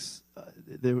products.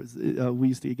 We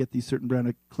used to get these certain brand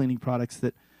of cleaning products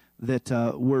that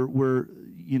were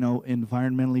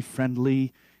environmentally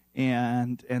friendly,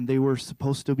 and they were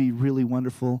supposed to be really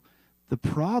wonderful. The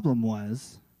problem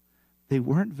was they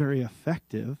weren't very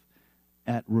effective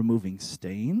at removing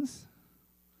stains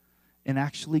and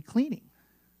actually cleaning.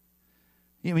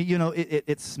 I mean,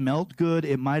 it smelled good.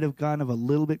 It might have gone a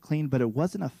little bit clean, but it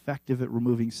wasn't effective at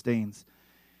removing stains.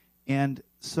 And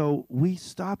so we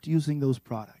stopped using those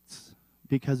products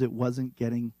because it wasn't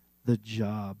getting the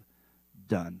job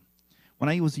done.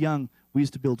 When I was young, we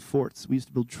used to build forts. We used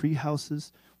to build tree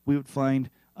houses. We would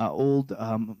find old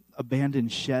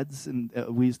abandoned sheds, and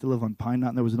we used to live on Pine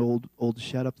Mountain. There was an old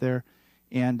shed up there,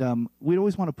 and we'd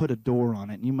always want to put a door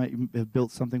on it. And you might have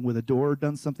built something with a door,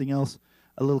 done something else,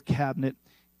 a little cabinet.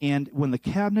 And when the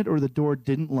cabinet or the door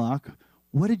didn't lock,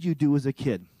 what did you do as a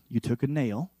kid? You took a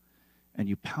nail, and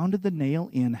you pounded the nail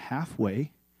in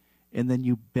halfway, and then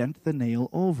you bent the nail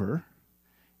over,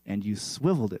 and you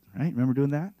swiveled it, right? Remember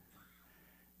doing that?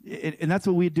 And that's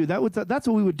what we'd do. That's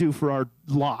what we would do for our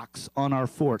locks on our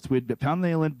forts. We'd pound the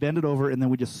nail in, bend it over, and then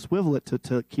we'd just swivel it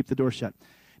to keep the door shut.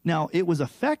 Now, it was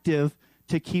effective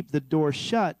to keep the door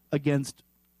shut against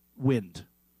wind.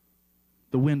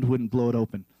 The wind wouldn't blow it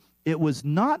open. It was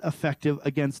not effective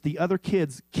against the other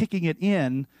kids kicking it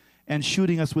in and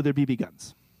shooting us with their BB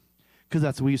guns, because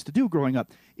that's what we used to do growing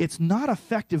up. It's not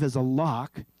effective as a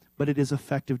lock, but it is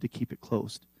effective to keep it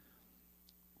closed.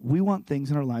 We want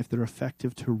things in our life that are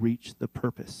effective to reach the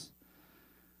purpose.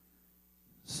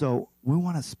 So we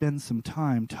want to spend some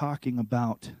time talking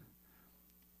about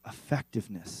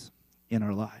effectiveness in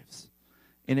our lives.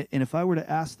 And if I were to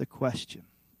ask the question,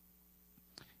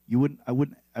 I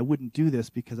wouldn't do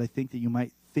this, because I think that you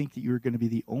might think that you're going to be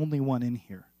the only one in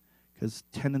here, because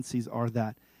tendencies are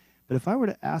that. But if I were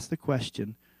to ask the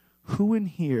question, who in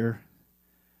here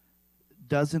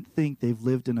doesn't think they've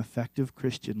lived an effective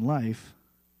Christian life,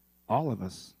 all of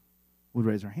us would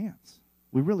raise our hands.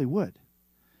 We really would.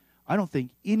 I don't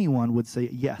think anyone would say,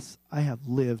 yes, I have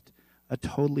lived a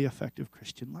totally effective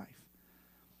Christian life.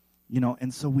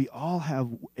 And so we all have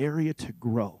area to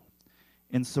grow.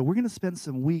 And so we're going to spend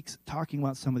some weeks talking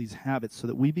about some of these habits so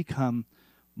that we become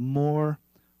more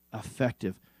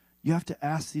effective. You have to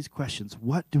ask these questions.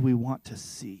 What do we want to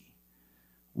see?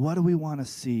 What do we want to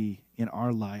see in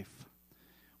our life?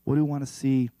 What do we want to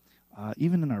see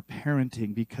even in our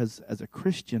parenting? Because as a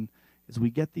Christian, as we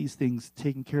get these things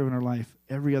taken care of in our life,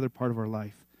 every other part of our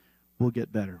life will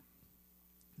get better.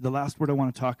 The last word I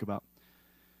want to talk about,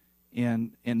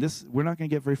 and this, we're not going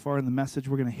to get very far in the message.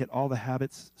 We're going to hit all the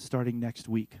habits starting next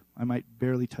week. I might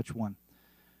barely touch one.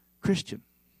 Christian.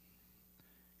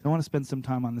 I want to spend some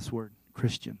time on this word,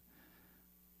 Christian.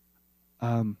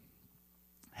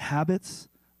 Habits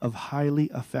of highly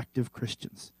effective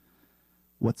Christians.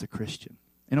 What's a Christian?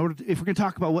 If we're going to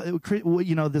talk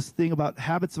about this thing about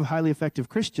habits of highly effective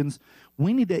Christians,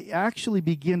 we need to actually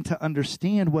begin to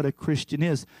understand what a Christian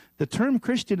is. The term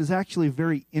Christian is actually a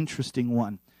very interesting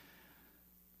one.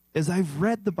 As I've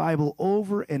read the Bible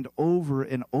over and over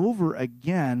and over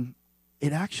again,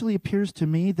 it actually appears to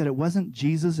me that it wasn't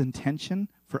Jesus' intention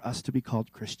for us to be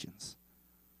called Christians.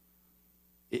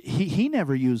 He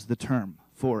never used the term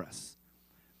for us.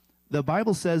 The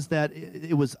Bible says that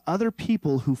it was other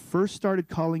people who first started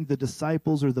calling the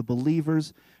disciples or the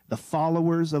believers, the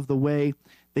followers of the way,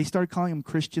 they started calling them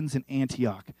Christians in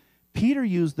Antioch. Peter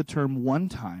used the term one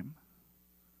time.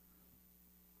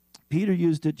 Peter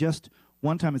used it just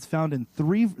one time. It's found in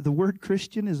the word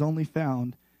Christian is only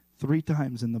found 3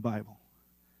 times in the Bible.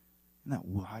 Isn't that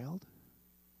wild?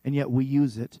 And yet we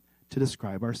use it to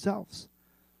describe ourselves.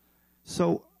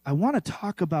 So I want to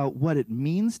talk about what it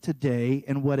means today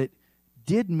and what it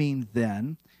did mean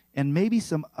then, and maybe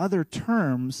some other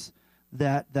terms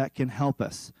that can help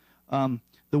us.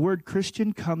 The word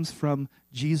Christian comes from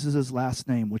Jesus' last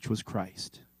name, which was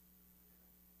Christ.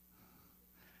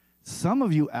 Some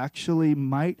of you actually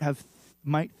might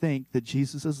think that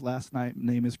Jesus' last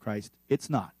name is Christ. It's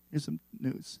not. Here's some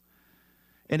news.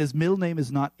 And his middle name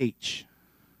is not H.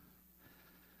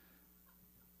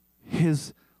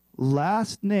 His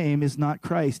last name is not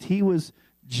Christ. He was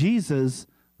Jesus,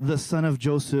 the son of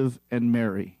Joseph and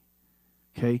Mary.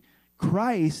 Okay?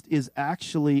 Christ is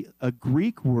actually a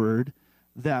Greek word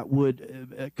that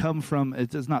would come from,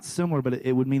 it is not similar, but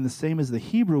it would mean the same as the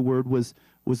Hebrew word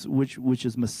which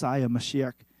is Messiah,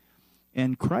 Mashiach.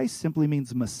 And Christ simply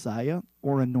means Messiah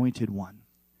or anointed one.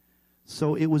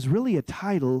 So it was really a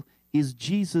title. Is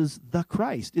Jesus the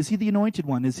Christ? Is he the anointed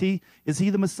one? Is he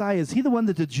the Messiah? Is he the one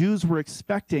that the Jews were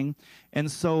expecting?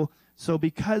 And so So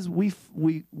because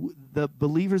the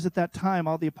believers at that time,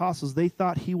 all the apostles, they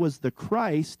thought he was the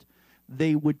Christ,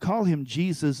 they would call him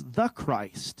Jesus the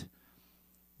Christ.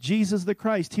 Jesus the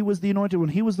Christ. He was the anointed one.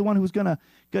 He was the one who was gonna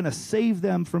save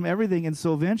them from everything. And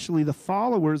so eventually the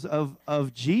followers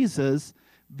of Jesus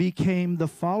became the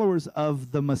followers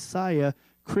of the Messiah,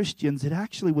 Christians. It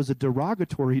actually was a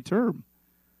derogatory term.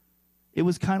 It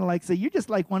was kind of like, say, you're just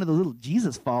like one of the little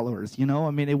Jesus followers, you know?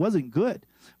 I mean, it wasn't good,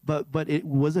 but it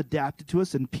was adapted to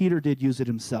us, and Peter did use it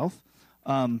himself.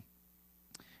 And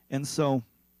so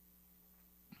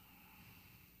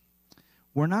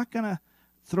we're not going to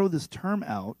throw this term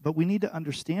out, but we need to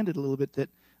understand it a little bit, that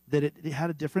it had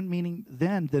a different meaning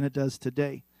then than it does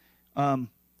today.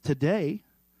 Today,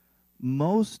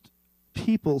 most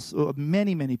people, so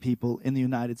many people in the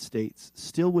United States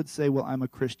still would say, well, I'm a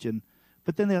Christian.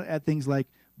 But then they'll add things like,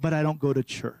 but I don't go to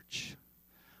church.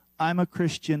 I'm a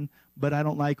Christian, but I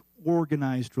don't like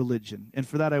organized religion. And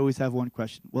for that, I always have one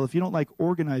question. Well, if you don't like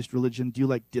organized religion, do you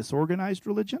like disorganized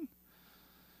religion?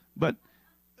 But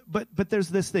there's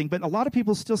this thing. But a lot of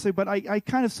people still say, but I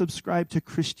kind of subscribe to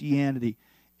Christianity.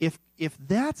 If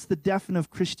that's the definition of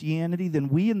Christianity, then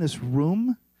we in this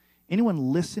room,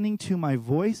 anyone listening to my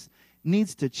voice,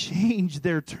 needs to change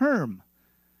their term.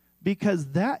 Because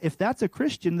if that's a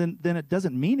Christian, then it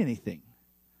doesn't mean anything.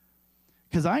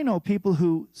 Because I know people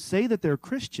who say that they're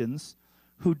Christians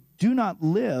who do not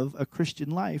live a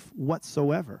Christian life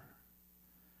whatsoever.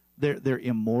 They're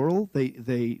immoral.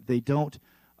 They don't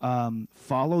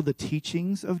follow the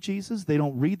teachings of Jesus. They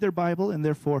don't read their Bible and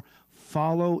therefore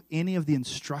follow any of the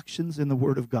instructions in the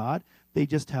Word of God. They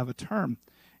just have a term.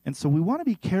 And so we want to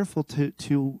be careful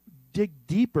to dig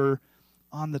deeper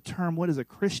on the term, what is a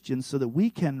Christian, so that we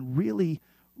can really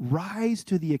rise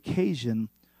to the occasion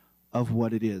of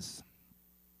what it is.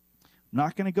 I'm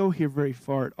not going to go here very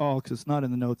far at all because it's not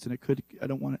in the notes, and I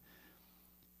don't want it.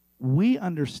 We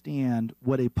understand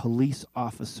what a police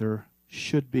officer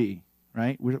should be,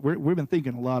 right? We've been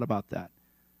thinking a lot about that.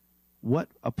 What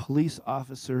a police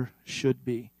officer should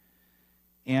be.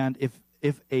 And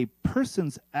if a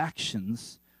person's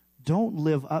actions don't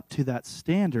live up to that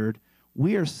standard,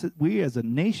 we as a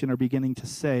nation are beginning to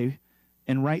say,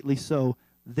 and rightly so,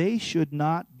 they should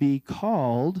not be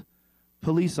called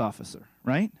police officer,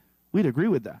 right? We'd agree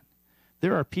with that.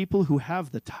 There are people who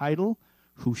have the title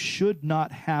who should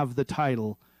not have the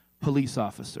title police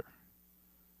officer.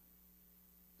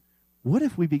 What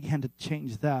if we began to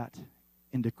change that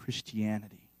into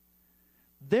Christianity?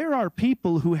 There are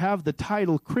people who have the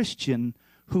title Christian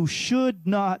who should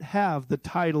not have the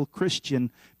title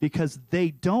Christian because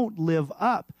they don't live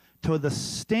up to the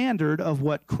standard of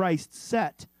what Christ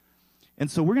set.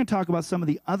 And so we're going to talk about some of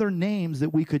the other names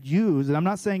that we could use. And I'm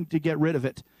not saying to get rid of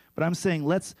it, but I'm saying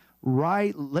let's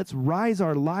rise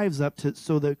our lives up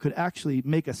so that it could actually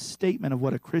make a statement of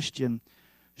what a Christian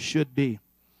should be.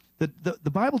 The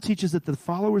Bible teaches that the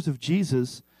followers of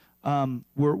Jesus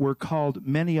were called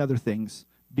many other things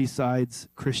besides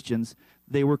Christians.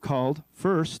 They were called,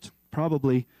 first,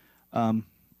 probably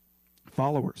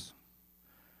followers.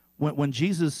 When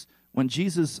Jesus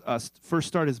first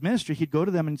started his ministry, he'd go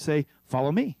to them and say,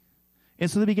 follow me. And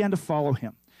so they began to follow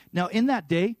him. Now, in that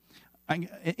day,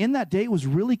 it was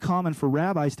really common for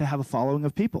rabbis to have a following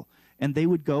of people. And they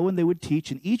would go and they would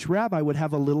teach, and each rabbi would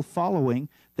have a little following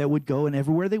that would go, and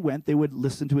everywhere they went, they would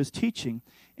listen to his teaching.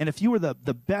 And if you were the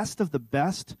best of the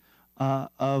best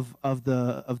of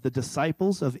the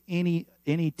disciples of any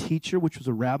teacher, which was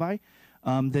a rabbi,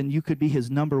 then you could be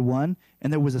his number one.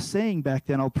 And there was a saying back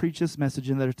then, I'll preach this message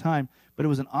another time, but it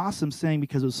was an awesome saying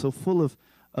because it was so full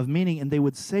of meaning. And they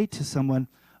would say to someone,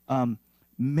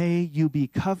 may you be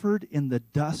covered in the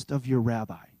dust of your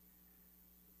rabbi.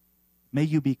 May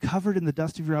you be covered in the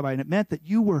dust of your rabbi. And it meant that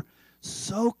you were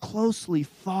so closely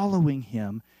following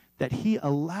him that he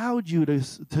allowed you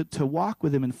to walk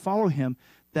with him and follow him,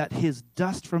 that his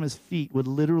dust from his feet would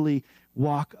literally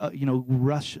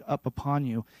rush up upon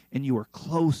you, and you were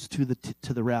close to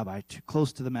the rabbi, too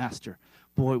close to the master.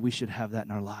 Boy, we should have that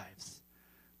in our lives.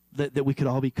 That we could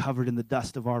all be covered in the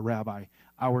dust of our rabbi,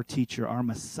 our teacher, our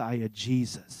Messiah,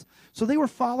 Jesus. So they were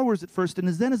followers at first, and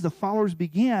as the followers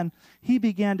began, he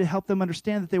began to help them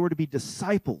understand that they were to be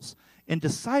disciples. And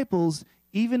disciples,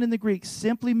 even in the Greek,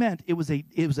 simply meant it was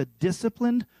a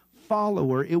disciplined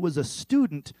follower. It was a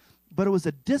student, but it was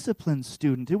a disciplined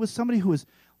student. It was somebody who was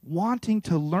wanting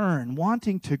to learn,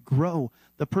 wanting to grow,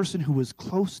 the person who was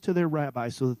close to their rabbi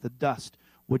so that the dust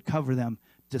would cover them.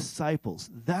 Disciples.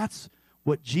 That's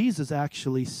what Jesus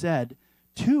actually said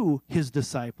to his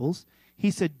disciples.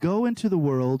 He said, go into the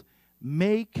world,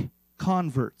 make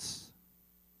converts.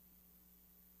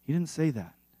 He didn't say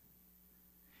that.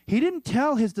 He didn't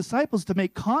tell his disciples to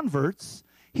make converts.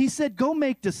 He said, go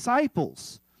make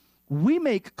disciples. We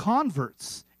make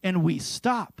converts, and we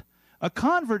stop. A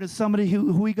convert is somebody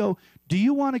who we go, do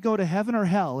you want to go to heaven or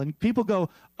hell? And people go,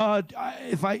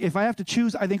 if I have to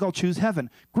choose, I think I'll choose heaven.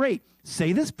 Great.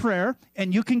 Say this prayer,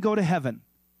 and you can go to heaven.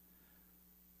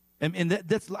 And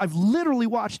I've literally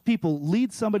watched people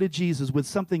lead somebody to Jesus with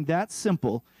something that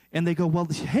simple, and they go, well,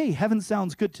 hey, heaven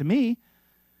sounds good to me.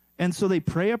 And so they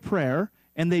pray a prayer,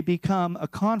 and they become a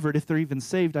convert. If they're even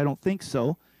saved, I don't think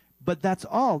so. But that's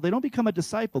all. They don't become a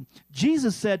disciple.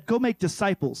 Jesus said, go make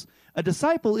disciples. A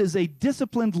disciple is a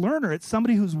disciplined learner. It's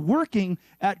somebody who's working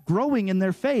at growing in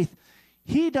their faith.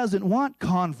 He doesn't want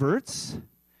converts.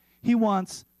 He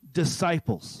wants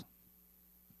disciples.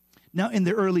 Now, in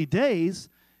the early days,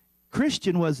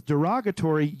 Christian was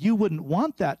derogatory. You wouldn't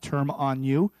want that term on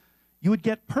you. You would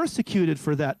get persecuted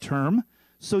for that term,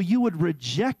 so you would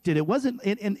reject it. It wasn't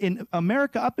in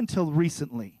America up until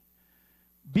recently.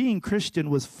 Being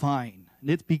Christian was fine, and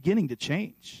it's beginning to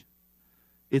change.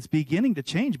 It's beginning to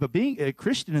change, but being a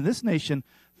Christian in this nation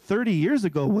 30 years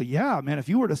ago, well, yeah, man, if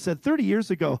you were to say 30 years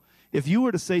ago, if you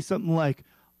were to say something like,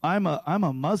 I'm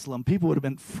a Muslim, people would have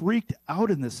been freaked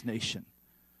out in this nation.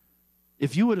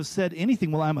 If you would have said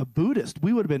anything, well, I'm a Buddhist,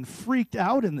 we would have been freaked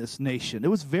out in this nation.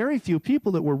 There was very few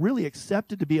people that were really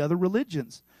accepted to be other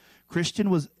religions. Christian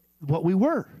was what we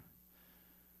were.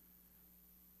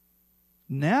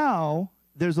 Now,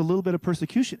 there's a little bit of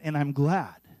persecution, and I'm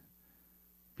glad,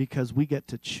 because we get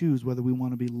to choose whether we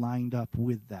want to be lined up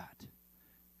with that.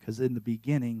 Because in the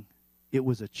beginning, it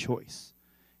was a choice.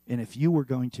 And if you were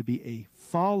going to be a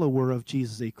follower of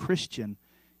Jesus, a Christian,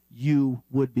 you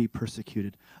would be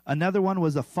persecuted. Another one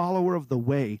was a follower of the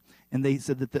way, and they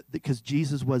said that because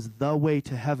Jesus was the way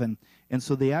to heaven, and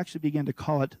so they actually began to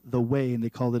call it the way, and they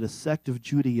called it a sect of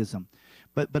Judaism.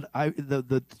 But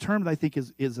the term that I think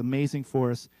is amazing for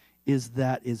us is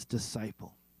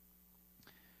disciple.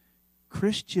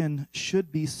 Christian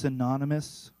should be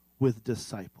synonymous with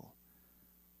disciple.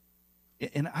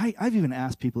 And I've even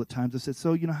asked people at times, I said,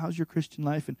 so, how's your Christian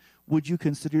life? And would you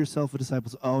consider yourself a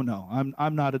disciple? Oh, no,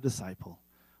 I'm not a disciple.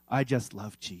 I just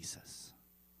love Jesus.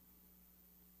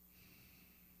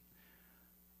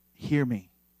 Hear me.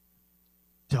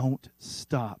 Don't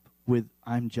stop with,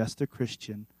 I'm just a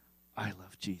Christian. I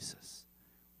love Jesus.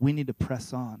 We need to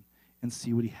press on and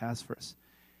see what he has for us.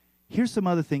 Here's some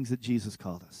other things that Jesus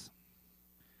called us.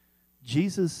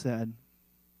 Jesus said,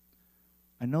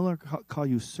 I no longer call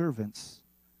you servants,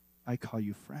 I call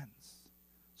you friends.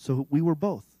 So we were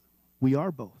both. We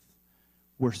are both.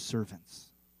 We're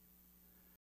servants.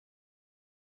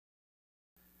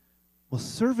 Well,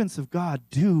 servants of God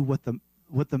do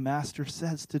what the master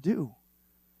says to do.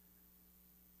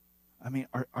 I mean,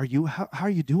 are you how are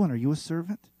you doing? Are you a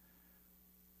servant?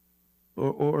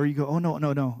 Or you go, oh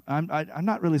no, I'm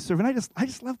not really a servant. I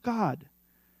just love God.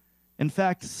 In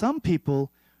fact, some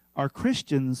people are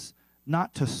Christians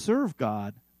not to serve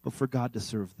God, but for God to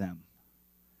serve them.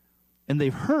 And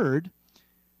they've heard,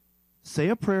 say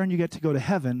a prayer and you get to go to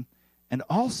heaven, and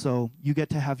also you get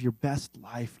to have your best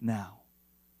life now.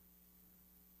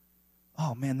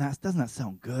 Oh man, doesn't that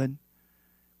sound good?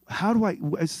 How do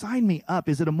I sign me up?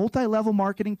 Is it a multi-level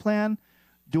marketing plan?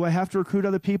 Do I have to recruit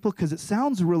other people? Because it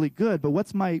sounds really good, but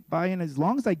what's my buy-in? As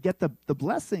long as I get the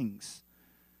blessings.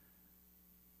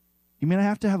 You mean I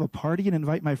have to have a party and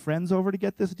invite my friends over to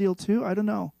get this deal too? I don't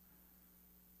know.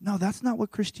 No, that's not what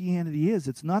Christianity is.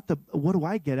 It's not what do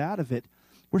I get out of it?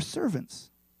 We're servants.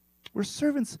 We're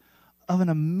servants of an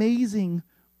amazing,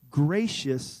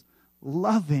 gracious,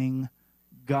 loving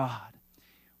God.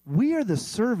 We are the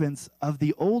servants of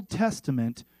the Old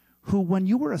Testament who, when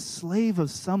you were a slave of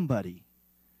somebody,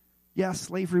 yeah,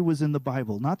 slavery was in the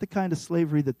Bible, not the kind of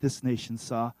slavery that this nation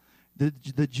saw.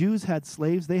 The Jews had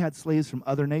slaves. They had slaves from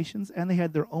other nations, and they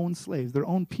had their own slaves. Their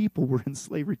own people were in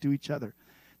slavery to each other.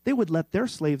 They would let their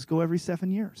slaves go every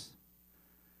 7 years.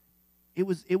 It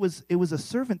was a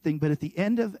servant thing, but at the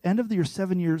end of your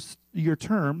 7 years your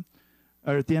term,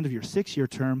 or at the end of your 6-year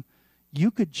term, you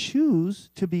could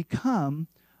choose to become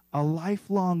a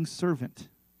lifelong servant.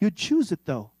 You'd choose it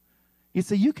though. You'd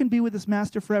say, you can be with this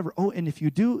master forever. Oh, and if you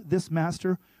do, this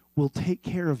master will take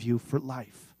care of you for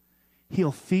life.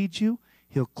 He'll feed you.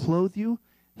 He'll clothe you.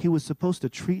 He was supposed to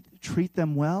treat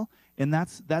them well. And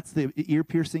that's the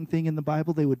ear-piercing thing in the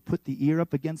Bible. They would put the ear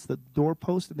up against the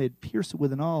doorpost, and they'd pierce it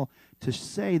with an awl to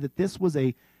say that this was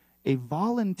a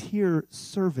volunteer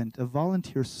servant, a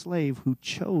volunteer slave who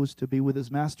chose to be with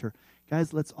his master.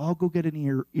 Guys, let's all go get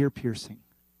an ear piercing.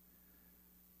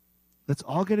 Let's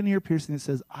all get an ear piercing that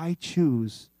says, I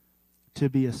choose to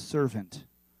be a servant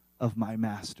of my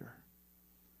master.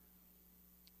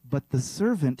 But the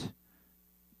servant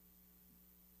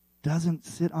doesn't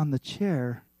sit on the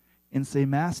chair and say,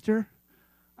 Master,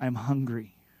 I'm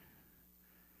hungry.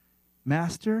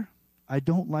 Master, I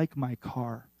don't like my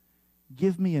car.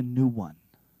 Give me a new one.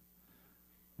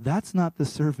 That's not the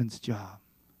servant's job.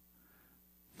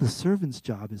 The servant's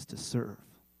job is to serve.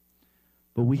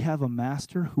 But we have a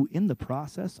master who in the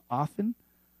process often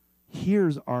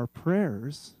hears our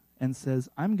prayers and says,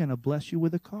 I'm going to bless you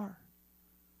with a car.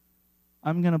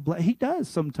 I'm going to bless. He does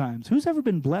sometimes. Who's ever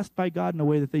been blessed by God in a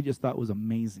way that they just thought was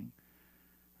amazing?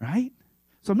 Right?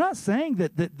 So I'm not saying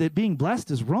that being blessed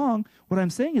is wrong. What I'm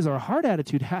saying is our heart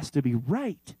attitude has to be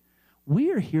right.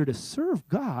 We are here to serve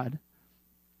God,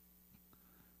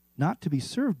 not to be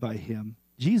served by him.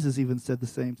 Jesus even said the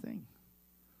same thing.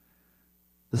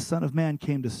 The Son of Man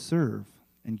came to serve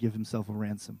and give himself a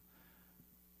ransom.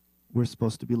 We're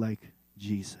supposed to be like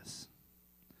Jesus.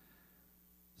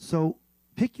 So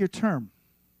pick your term.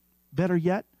 Better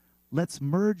yet, let's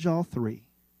merge all three.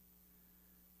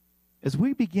 As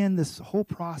we begin this whole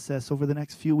process over the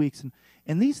next few weeks,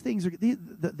 and these things are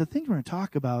the things we're going to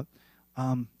talk about,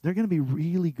 they're going to be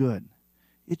really good.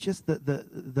 It's just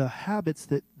the habits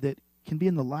that can be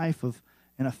in the life of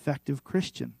an effective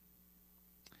Christian.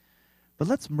 But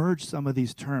let's merge some of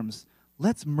these terms.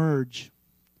 Let's merge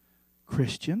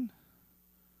Christian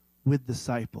with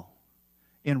disciple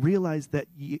and realize that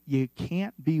you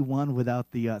can't be one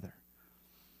without the other.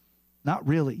 Not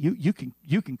really. You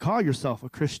can call yourself a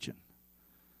Christian.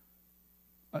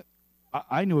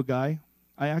 I knew a guy.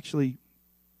 I actually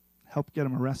helped get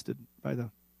him arrested by the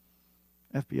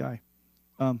FBI,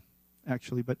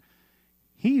 actually. But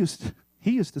he used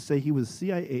to say he was a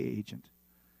CIA agent.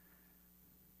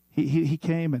 He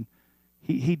came and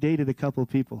he dated a couple of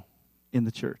people in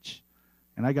the church,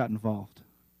 and I got involved.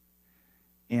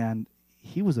 And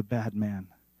he was a bad man.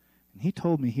 And he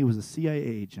told me he was a CIA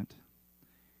agent.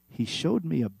 He showed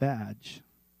me a badge,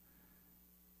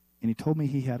 and he told me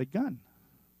he had a gun.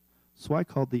 So I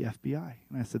called the FBI,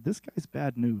 and I said, this guy's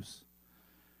bad news.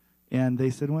 And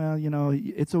they said, well, you know,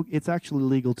 it's actually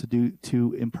legal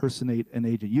to impersonate an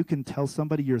agent. You can tell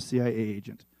somebody you're a CIA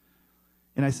agent.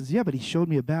 And I says, yeah, but he showed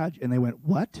me a badge. And they went,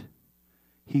 what?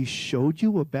 He showed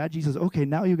you a badge? He says, okay,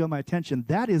 now you got my attention.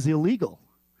 That is illegal.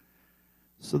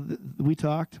 So we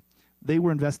talked. They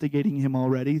were investigating him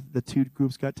already. The two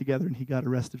groups got together, and he got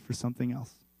arrested for something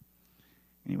else.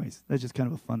 Anyways, that's just kind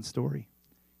of a fun story.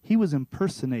 He was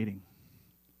impersonating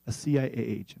a CIA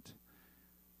agent.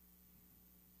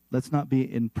 Let's not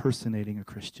be impersonating a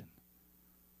Christian.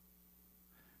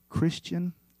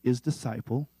 Christian is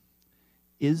disciple,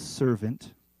 is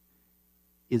servant,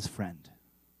 is friend.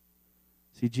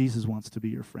 See, Jesus wants to be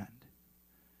your friend.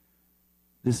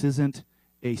 This isn't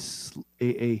a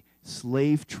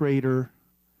slave trader,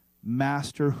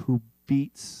 master who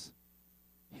beats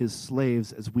his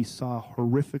slaves, as we saw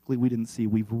horrifically,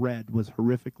 we've read, was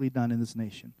horrifically done in this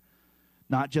nation.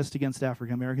 Not just against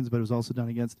African Americans, but it was also done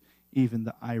against even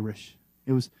the Irish.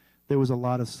 There was a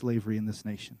lot of slavery in this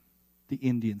nation. The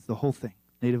Indians, the whole thing,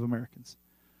 Native Americans.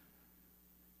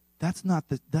 That's not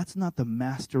the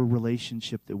master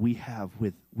relationship that we have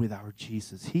with our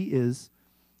Jesus. He is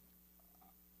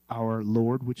our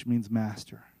Lord, which means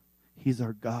master. He's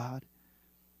our God.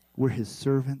 We're his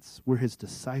servants. We're his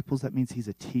disciples. That means he's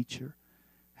a teacher.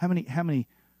 How many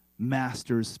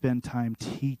masters spend time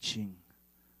teaching?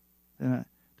 Doesn't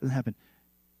happen.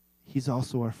 He's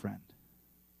also our friend.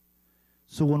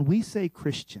 So when we say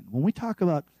Christian, when we talk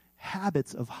about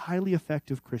habits of highly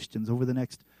effective Christians over the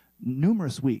next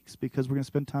numerous weeks, because we're going to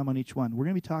spend time on each one, we're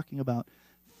going to be talking about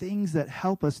things that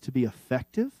help us to be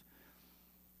effective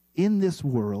in this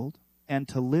world and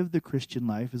to live the Christian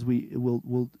life, as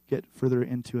we'll get further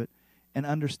into it, and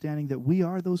understanding that we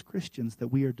are those Christians, that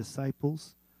we are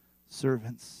disciples,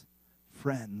 servants,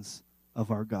 friends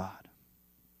of our God.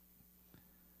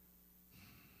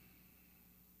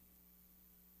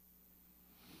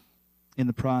 In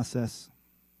the process,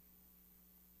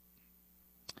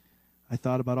 I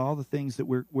thought about all the things that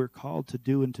we're called to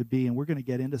do and to be, and we're going to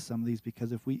get into some of these,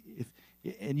 because if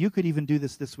and you could even do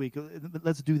this week.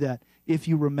 Let's do that. If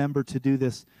you remember to do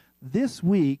this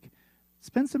week,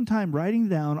 spend some time writing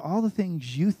down all the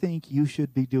things you think you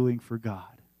should be doing for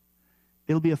God.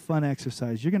 It'll be a fun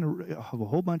exercise. You're going to have a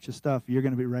whole bunch of stuff you're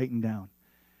going to be writing down,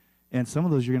 and some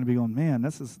of those you're going to be going, man,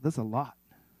 that's a lot.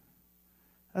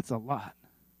 That's a lot.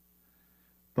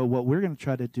 But what we're going to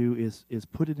try to do is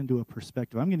put it into a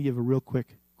perspective. I'm going to give a real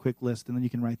quick list, and then you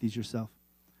can write these yourself.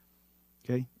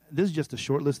 Okay? This is just a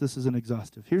short list. This isn't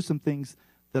exhaustive. Here's some things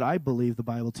that I believe the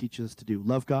Bible teaches us to do.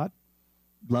 Love God.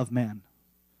 Love man.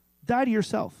 Die to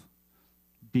yourself.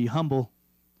 Be humble.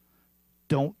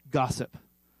 Don't gossip.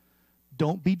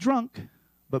 Don't be drunk,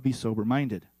 but be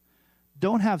sober-minded.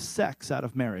 Don't have sex out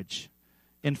of marriage.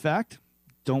 In fact,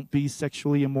 don't be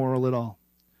sexually immoral at all.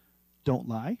 Don't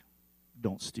lie.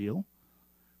 Don't steal.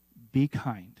 Be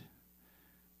kind.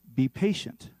 Be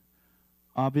patient.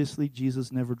 Obviously,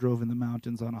 Jesus never drove in the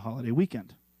mountains on a holiday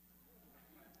weekend.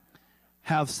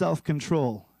 Have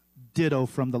self-control. Ditto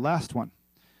from the last one.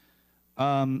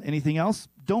 Anything else?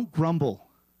 Don't grumble.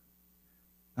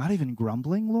 Not even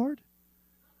grumbling, Lord?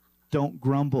 Don't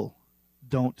grumble.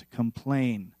 Don't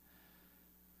complain.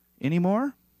 Any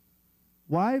more?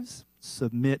 Wives,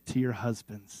 submit to your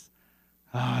husbands.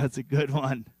 Ah, that's a good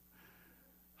one.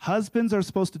 Husbands are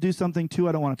supposed to do something too.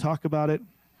 I don't want to talk about it.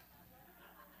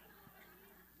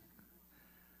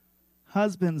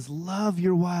 Husbands, love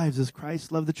your wives as Christ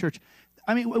loved the church.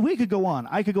 I mean, we could go on.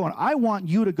 I could go on. I want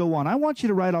you to go on. I want you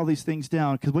to write all these things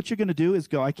down, because what you're going to do is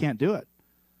go, I can't do it.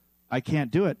 I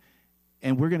can't do it.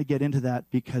 And we're going to get into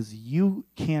that because you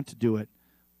can't do it,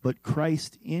 but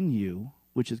Christ in you,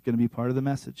 which is going to be part of the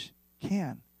message,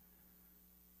 can.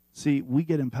 See, we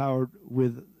get empowered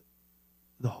with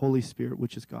the Holy Spirit,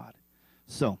 which is God.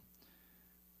 So,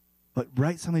 but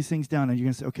write some of these things down, and you're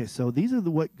going to say, okay, so these are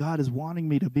what God is wanting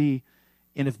me to be.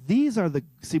 And if these are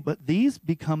but these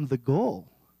become the goal.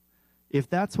 If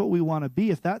that's what we want to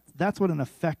be, if that's what an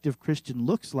effective Christian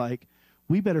looks like,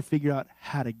 we better figure out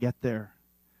how to get there.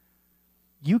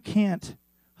 You can't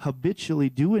habitually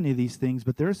do any of these things,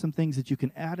 but there are some things that you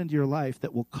can add into your life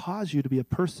that will cause you to be a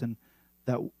person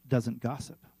that doesn't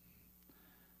gossip,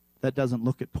 that doesn't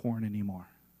look at porn anymore,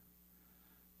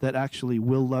 that actually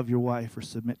will love your wife or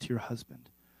submit to your husband.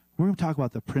 We're going to talk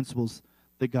about the principles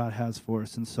that God has for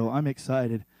us. And so I'm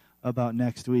excited about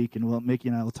next week, and Mickey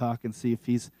and I will talk and see if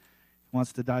he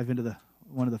wants to dive into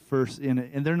one of the first,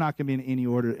 and they're not going to be in any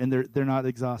order, and they're not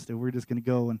exhaustive. We're just going to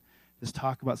go and just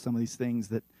talk about some of these things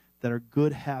that are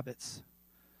good habits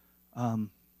to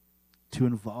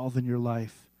involve in your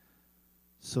life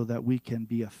so that we can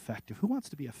be effective. Who wants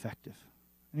to be effective?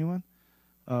 Anyone?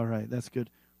 All right, that's good.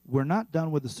 We're not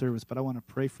done with the service, but I want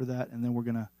to pray for that, and then we're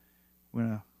gonna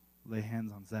lay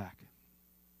hands on Zach.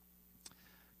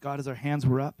 God, as our hands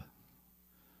were up,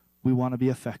 we want to be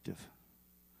effective.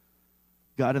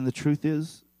 God, and the truth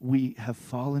is, we have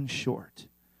fallen short.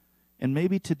 And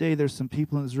maybe today there's some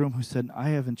people in this room who said, I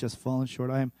haven't just fallen short.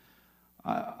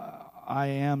 I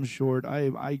am short.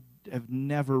 I have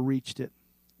never reached it,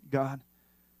 God.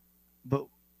 But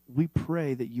we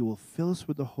pray that you will fill us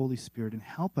with the Holy Spirit and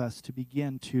help us to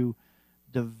begin to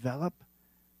develop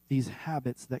these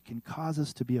habits that can cause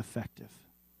us to be effective.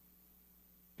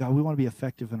 God, we want to be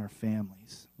effective in our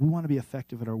families. We want to be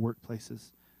effective at our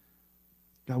workplaces.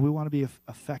 God, we want to be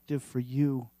effective for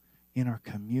you in our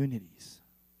communities.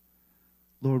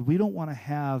 Lord, we don't want to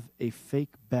have a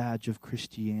fake badge of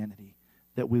Christianity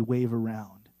that we wave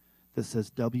around that says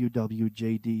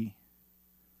WWJD.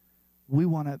 We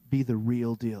want to be the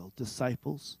real deal.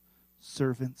 Disciples,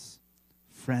 servants,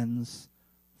 friends,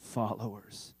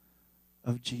 followers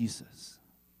of Jesus.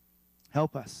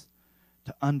 Help us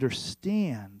to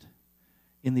understand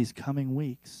in these coming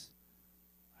weeks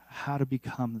how to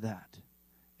become that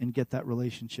and get that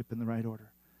relationship in the right order.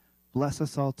 Bless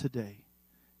us all today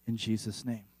in Jesus'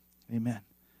 name. Amen.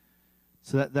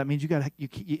 So that means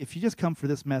if you just come for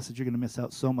this message, you're going to miss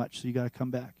out so much. So you got to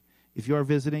come back. If you are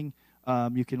visiting,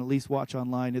 you can at least watch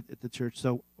online at the church.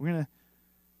 So we're gonna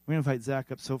invite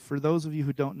Zach up. So for those of you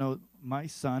who don't know, my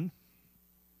son,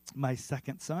 my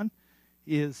second son,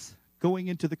 is going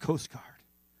into the Coast Guard.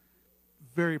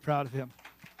 Very proud of him.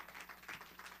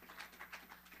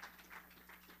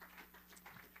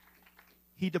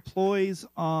 He deploys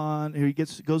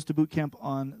goes to boot camp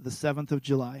on the 7th of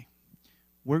July.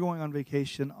 We're going on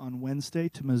vacation on Wednesday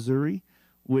to Missouri,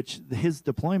 which his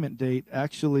deployment date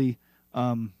actually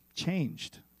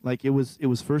changed. Like it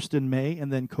was first in May,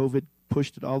 and then COVID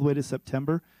pushed it all the way to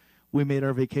September. We made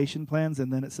our vacation plans,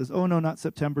 and then it says, oh, no, not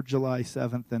September, July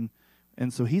 7th.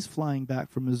 And so he's flying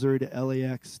back from Missouri to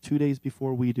LAX 2 days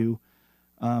before we do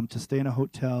to stay in a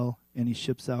hotel, and he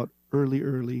ships out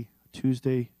early,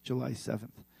 Tuesday, July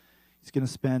 7th. He's going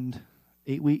to spend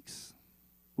 8 weeks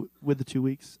with the 2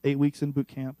 weeks, 8 weeks in boot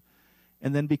camp.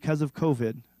 And then because of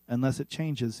COVID, unless it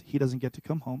changes, he doesn't get to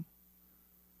come home.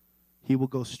 He will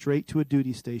go straight to a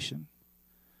duty station,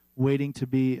 waiting to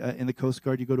be in the Coast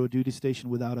Guard. You go to a duty station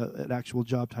without an actual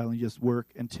job title, and you just work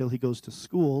until he goes to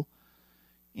school.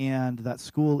 And that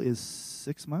school is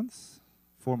 6 months,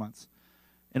 4 months.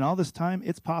 And all this time,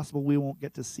 it's possible we won't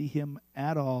get to see him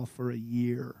at all for a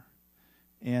year.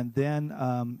 And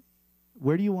then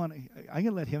where do you want to, I'm going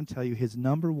to let him tell you his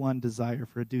number one desire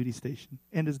for a duty station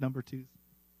and his number twos.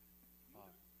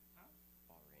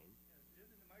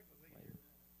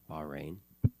 Bahrain.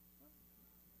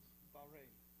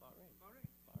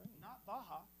 Not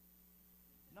Baja.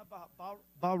 Not Baja.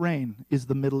 Bahrain is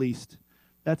the Middle East.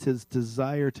 That's his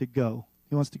desire to go.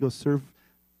 He wants to go serve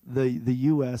the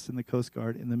U.S. and the Coast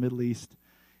Guard in the Middle East,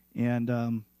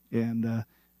 and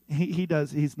he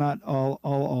does. He's not all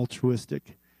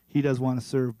altruistic. He does want to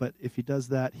serve, but if he does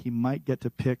that, he might get to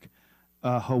pick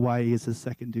Hawaii as his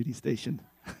second duty station.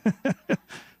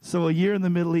 So a year in the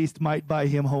Middle East might buy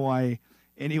him Hawaii.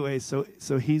 Anyway, so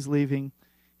he's leaving.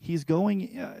 He's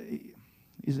going.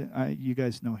 You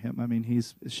guys know him. I mean,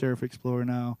 he's a Sheriff Explorer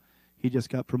now. He just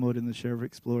got promoted in the Sheriff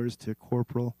Explorers to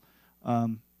corporal.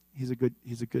 He's a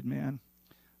good man.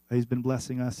 He's been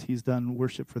blessing us. He's done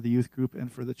worship for the youth group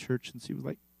and for the church since he was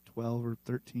like 12 or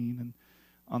 13, and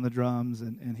on the drums,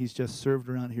 and he's just served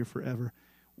around here forever.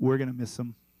 We're going to miss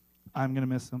him. I'm going to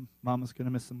miss him. Mama's going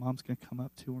to miss him. Mom's going to come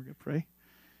up too, and we're going to pray.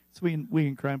 So we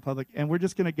can cry in public. And we're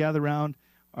just going to gather around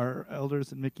our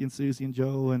elders and Mickey and Susie and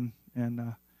Joe and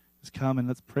just come and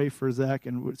let's pray for Zach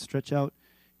and stretch out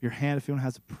your hand. If anyone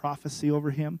has a prophecy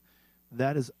over him,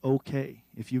 that is okay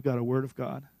if you've got a word of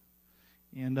God.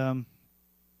 And I'm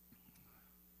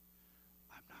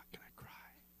not going to cry.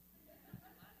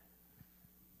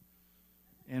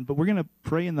 But we're going to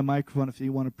pray in the microphone if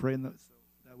you want to pray in so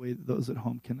that way those at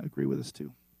home can agree with us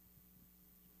too.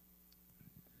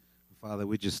 Father,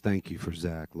 we just thank you for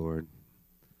Zach, Lord.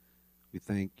 We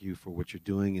thank you for what you're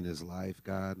doing in his life,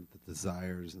 God, the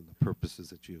desires and the purposes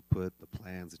that you have put, the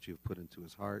plans that you have put into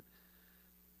his heart.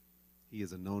 He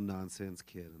is a no-nonsense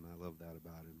kid, and I love that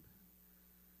about him.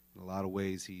 In a lot of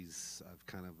ways, I've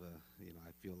kind of,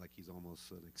 I feel like he's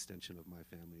almost an extension of my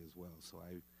family as well. So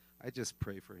I just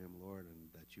pray for him, Lord,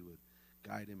 and that you would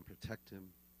guide him, protect him,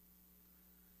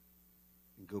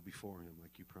 and go before him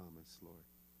like you promised, Lord.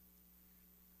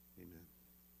 Amen.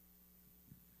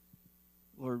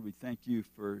 Lord, we thank you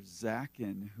for Zach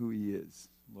and who he is,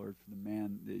 Lord, for the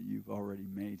man that you've already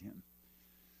made him.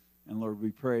 And Lord,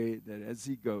 we pray that as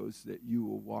he goes, that you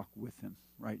will walk with him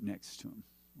right next to him,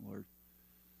 Lord.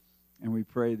 And we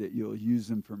pray that you'll use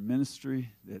him for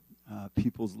ministry, that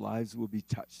people's lives will be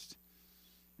touched.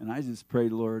 And I just pray,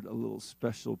 Lord, a little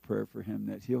special prayer for him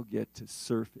that he'll get to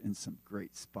surf in some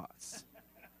great spots.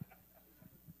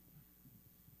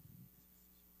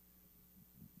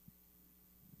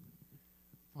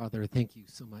 Father, thank you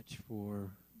so much for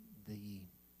the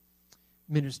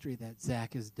ministry that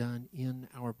Zach has done in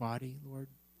our body, Lord.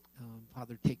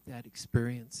 Father, take that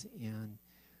experience and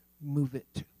move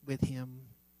it with him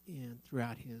and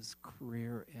throughout his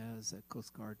career as a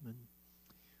Coast Guardman.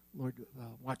 Lord,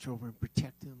 watch over and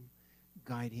protect him,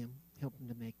 guide him, help him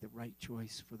to make the right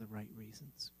choice for the right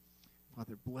reasons.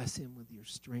 Father, bless him with your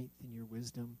strength and your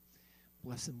wisdom.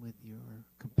 Bless him with your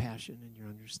compassion and your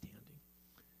understanding.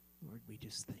 Lord, we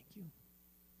just thank you.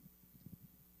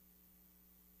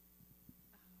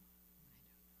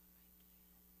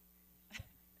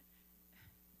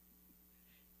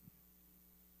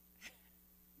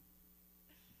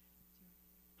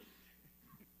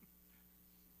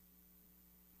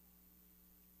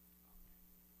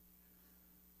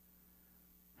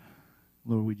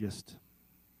 Lord, we just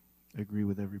agree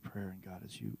with every prayer in God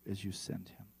as you send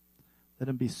him. Let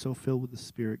him be so filled with the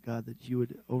Spirit, God, that you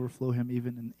would overflow him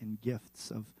even in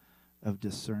gifts of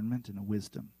discernment and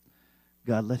wisdom.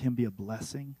 God, let him be a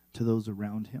blessing to those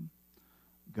around him.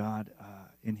 God,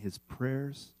 in his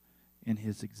prayers, in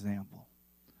his example.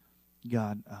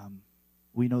 God,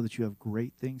 we know that you have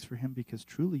great things for him because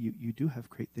truly you do have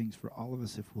great things for all of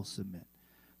us if we'll submit.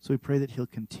 So we pray that he'll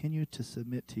continue to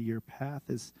submit to your path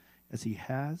as he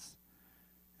has,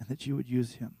 and that you would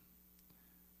use him.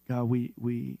 God,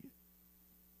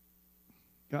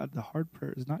 God, the hard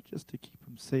prayer is not just to keep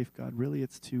him safe, God. Really,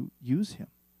 it's to use him.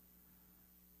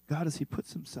 God, as he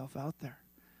puts himself out there,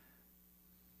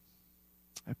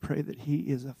 I pray that he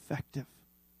is effective.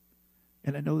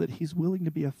 And I know that he's willing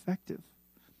to be effective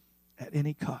at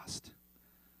any cost,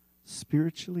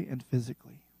 spiritually and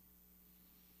physically.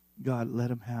 God,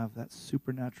 let him have that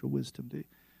supernatural wisdom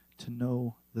to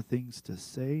know the things to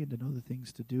say and to know the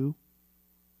things to do.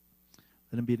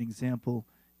 Let him be an example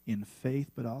in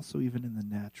faith, but also even in the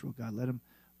natural. God, let him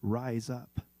rise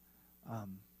up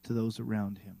to those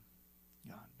around him.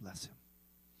 God, bless him.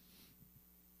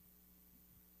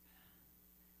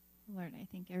 Lord, I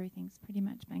think everything's pretty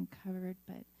much been covered,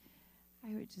 but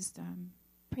I would just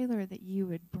pray, Lord, that you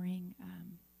would bring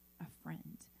a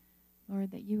friend.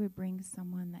 Lord, that you would bring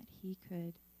someone that he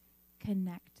could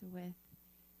connect with,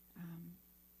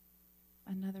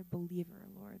 another believer,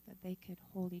 Lord, that they could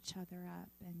hold each other up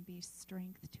and be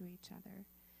strength to each other.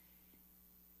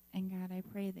 And God, I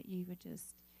pray that you would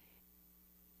just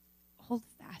hold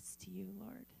fast you,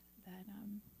 Lord, that,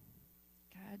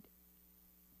 God,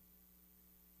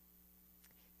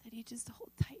 that he just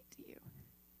hold tight to you.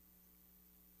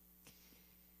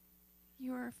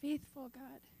 You are a faithful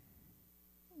God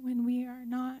when we are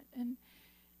not, and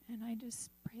I just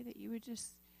pray that you would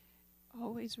just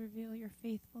always reveal your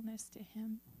faithfulness to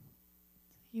him.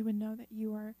 He would know that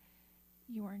you are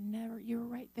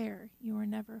right there. You are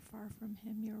never far from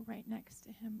him. You are right next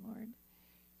to him, Lord.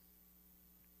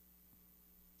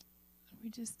 We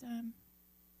just ask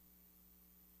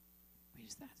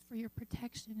for your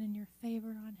protection and your favor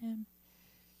on him.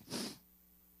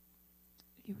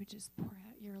 You would just pour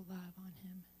out your love on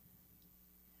him.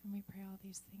 And we pray all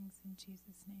these things in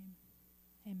Jesus' name.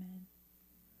 Amen.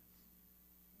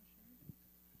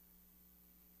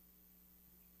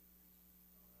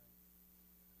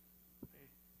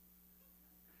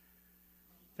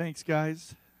 Thanks,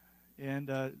 guys, and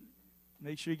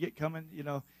make sure you get coming. You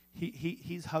know,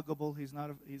 he's huggable. He's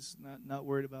not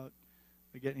worried about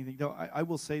getting anything. No, I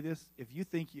will say this: if you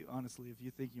think you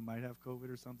might have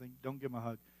COVID or something, don't give him a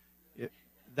hug.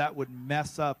 That would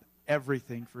mess up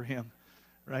everything for him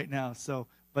right now. So,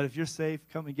 but if you're safe,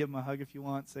 come and give him a hug if you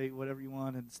want. Say whatever you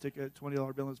want, and stick a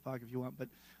 $20 bill in his pocket if you want. But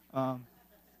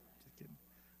just kidding.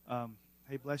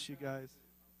 Hey, bless you guys.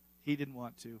 He didn't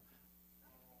want to.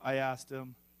 I asked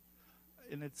him,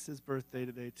 and it's his birthday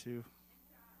today too.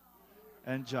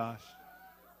 And Josh.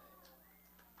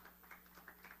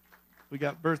 We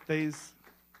got birthdays.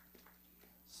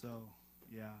 So,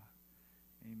 yeah.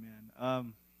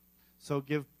 Amen. So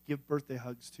give birthday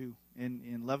hugs too,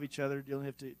 and love each other. You don't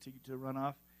have to run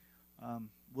off.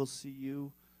 We'll see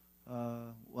you.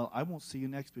 Well, I won't see you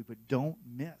next week, but don't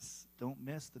miss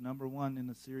the number one in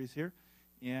the series here,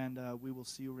 and we will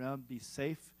see you around. Be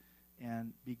safe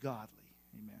and be godly.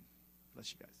 Amen.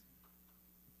 Bless you guys.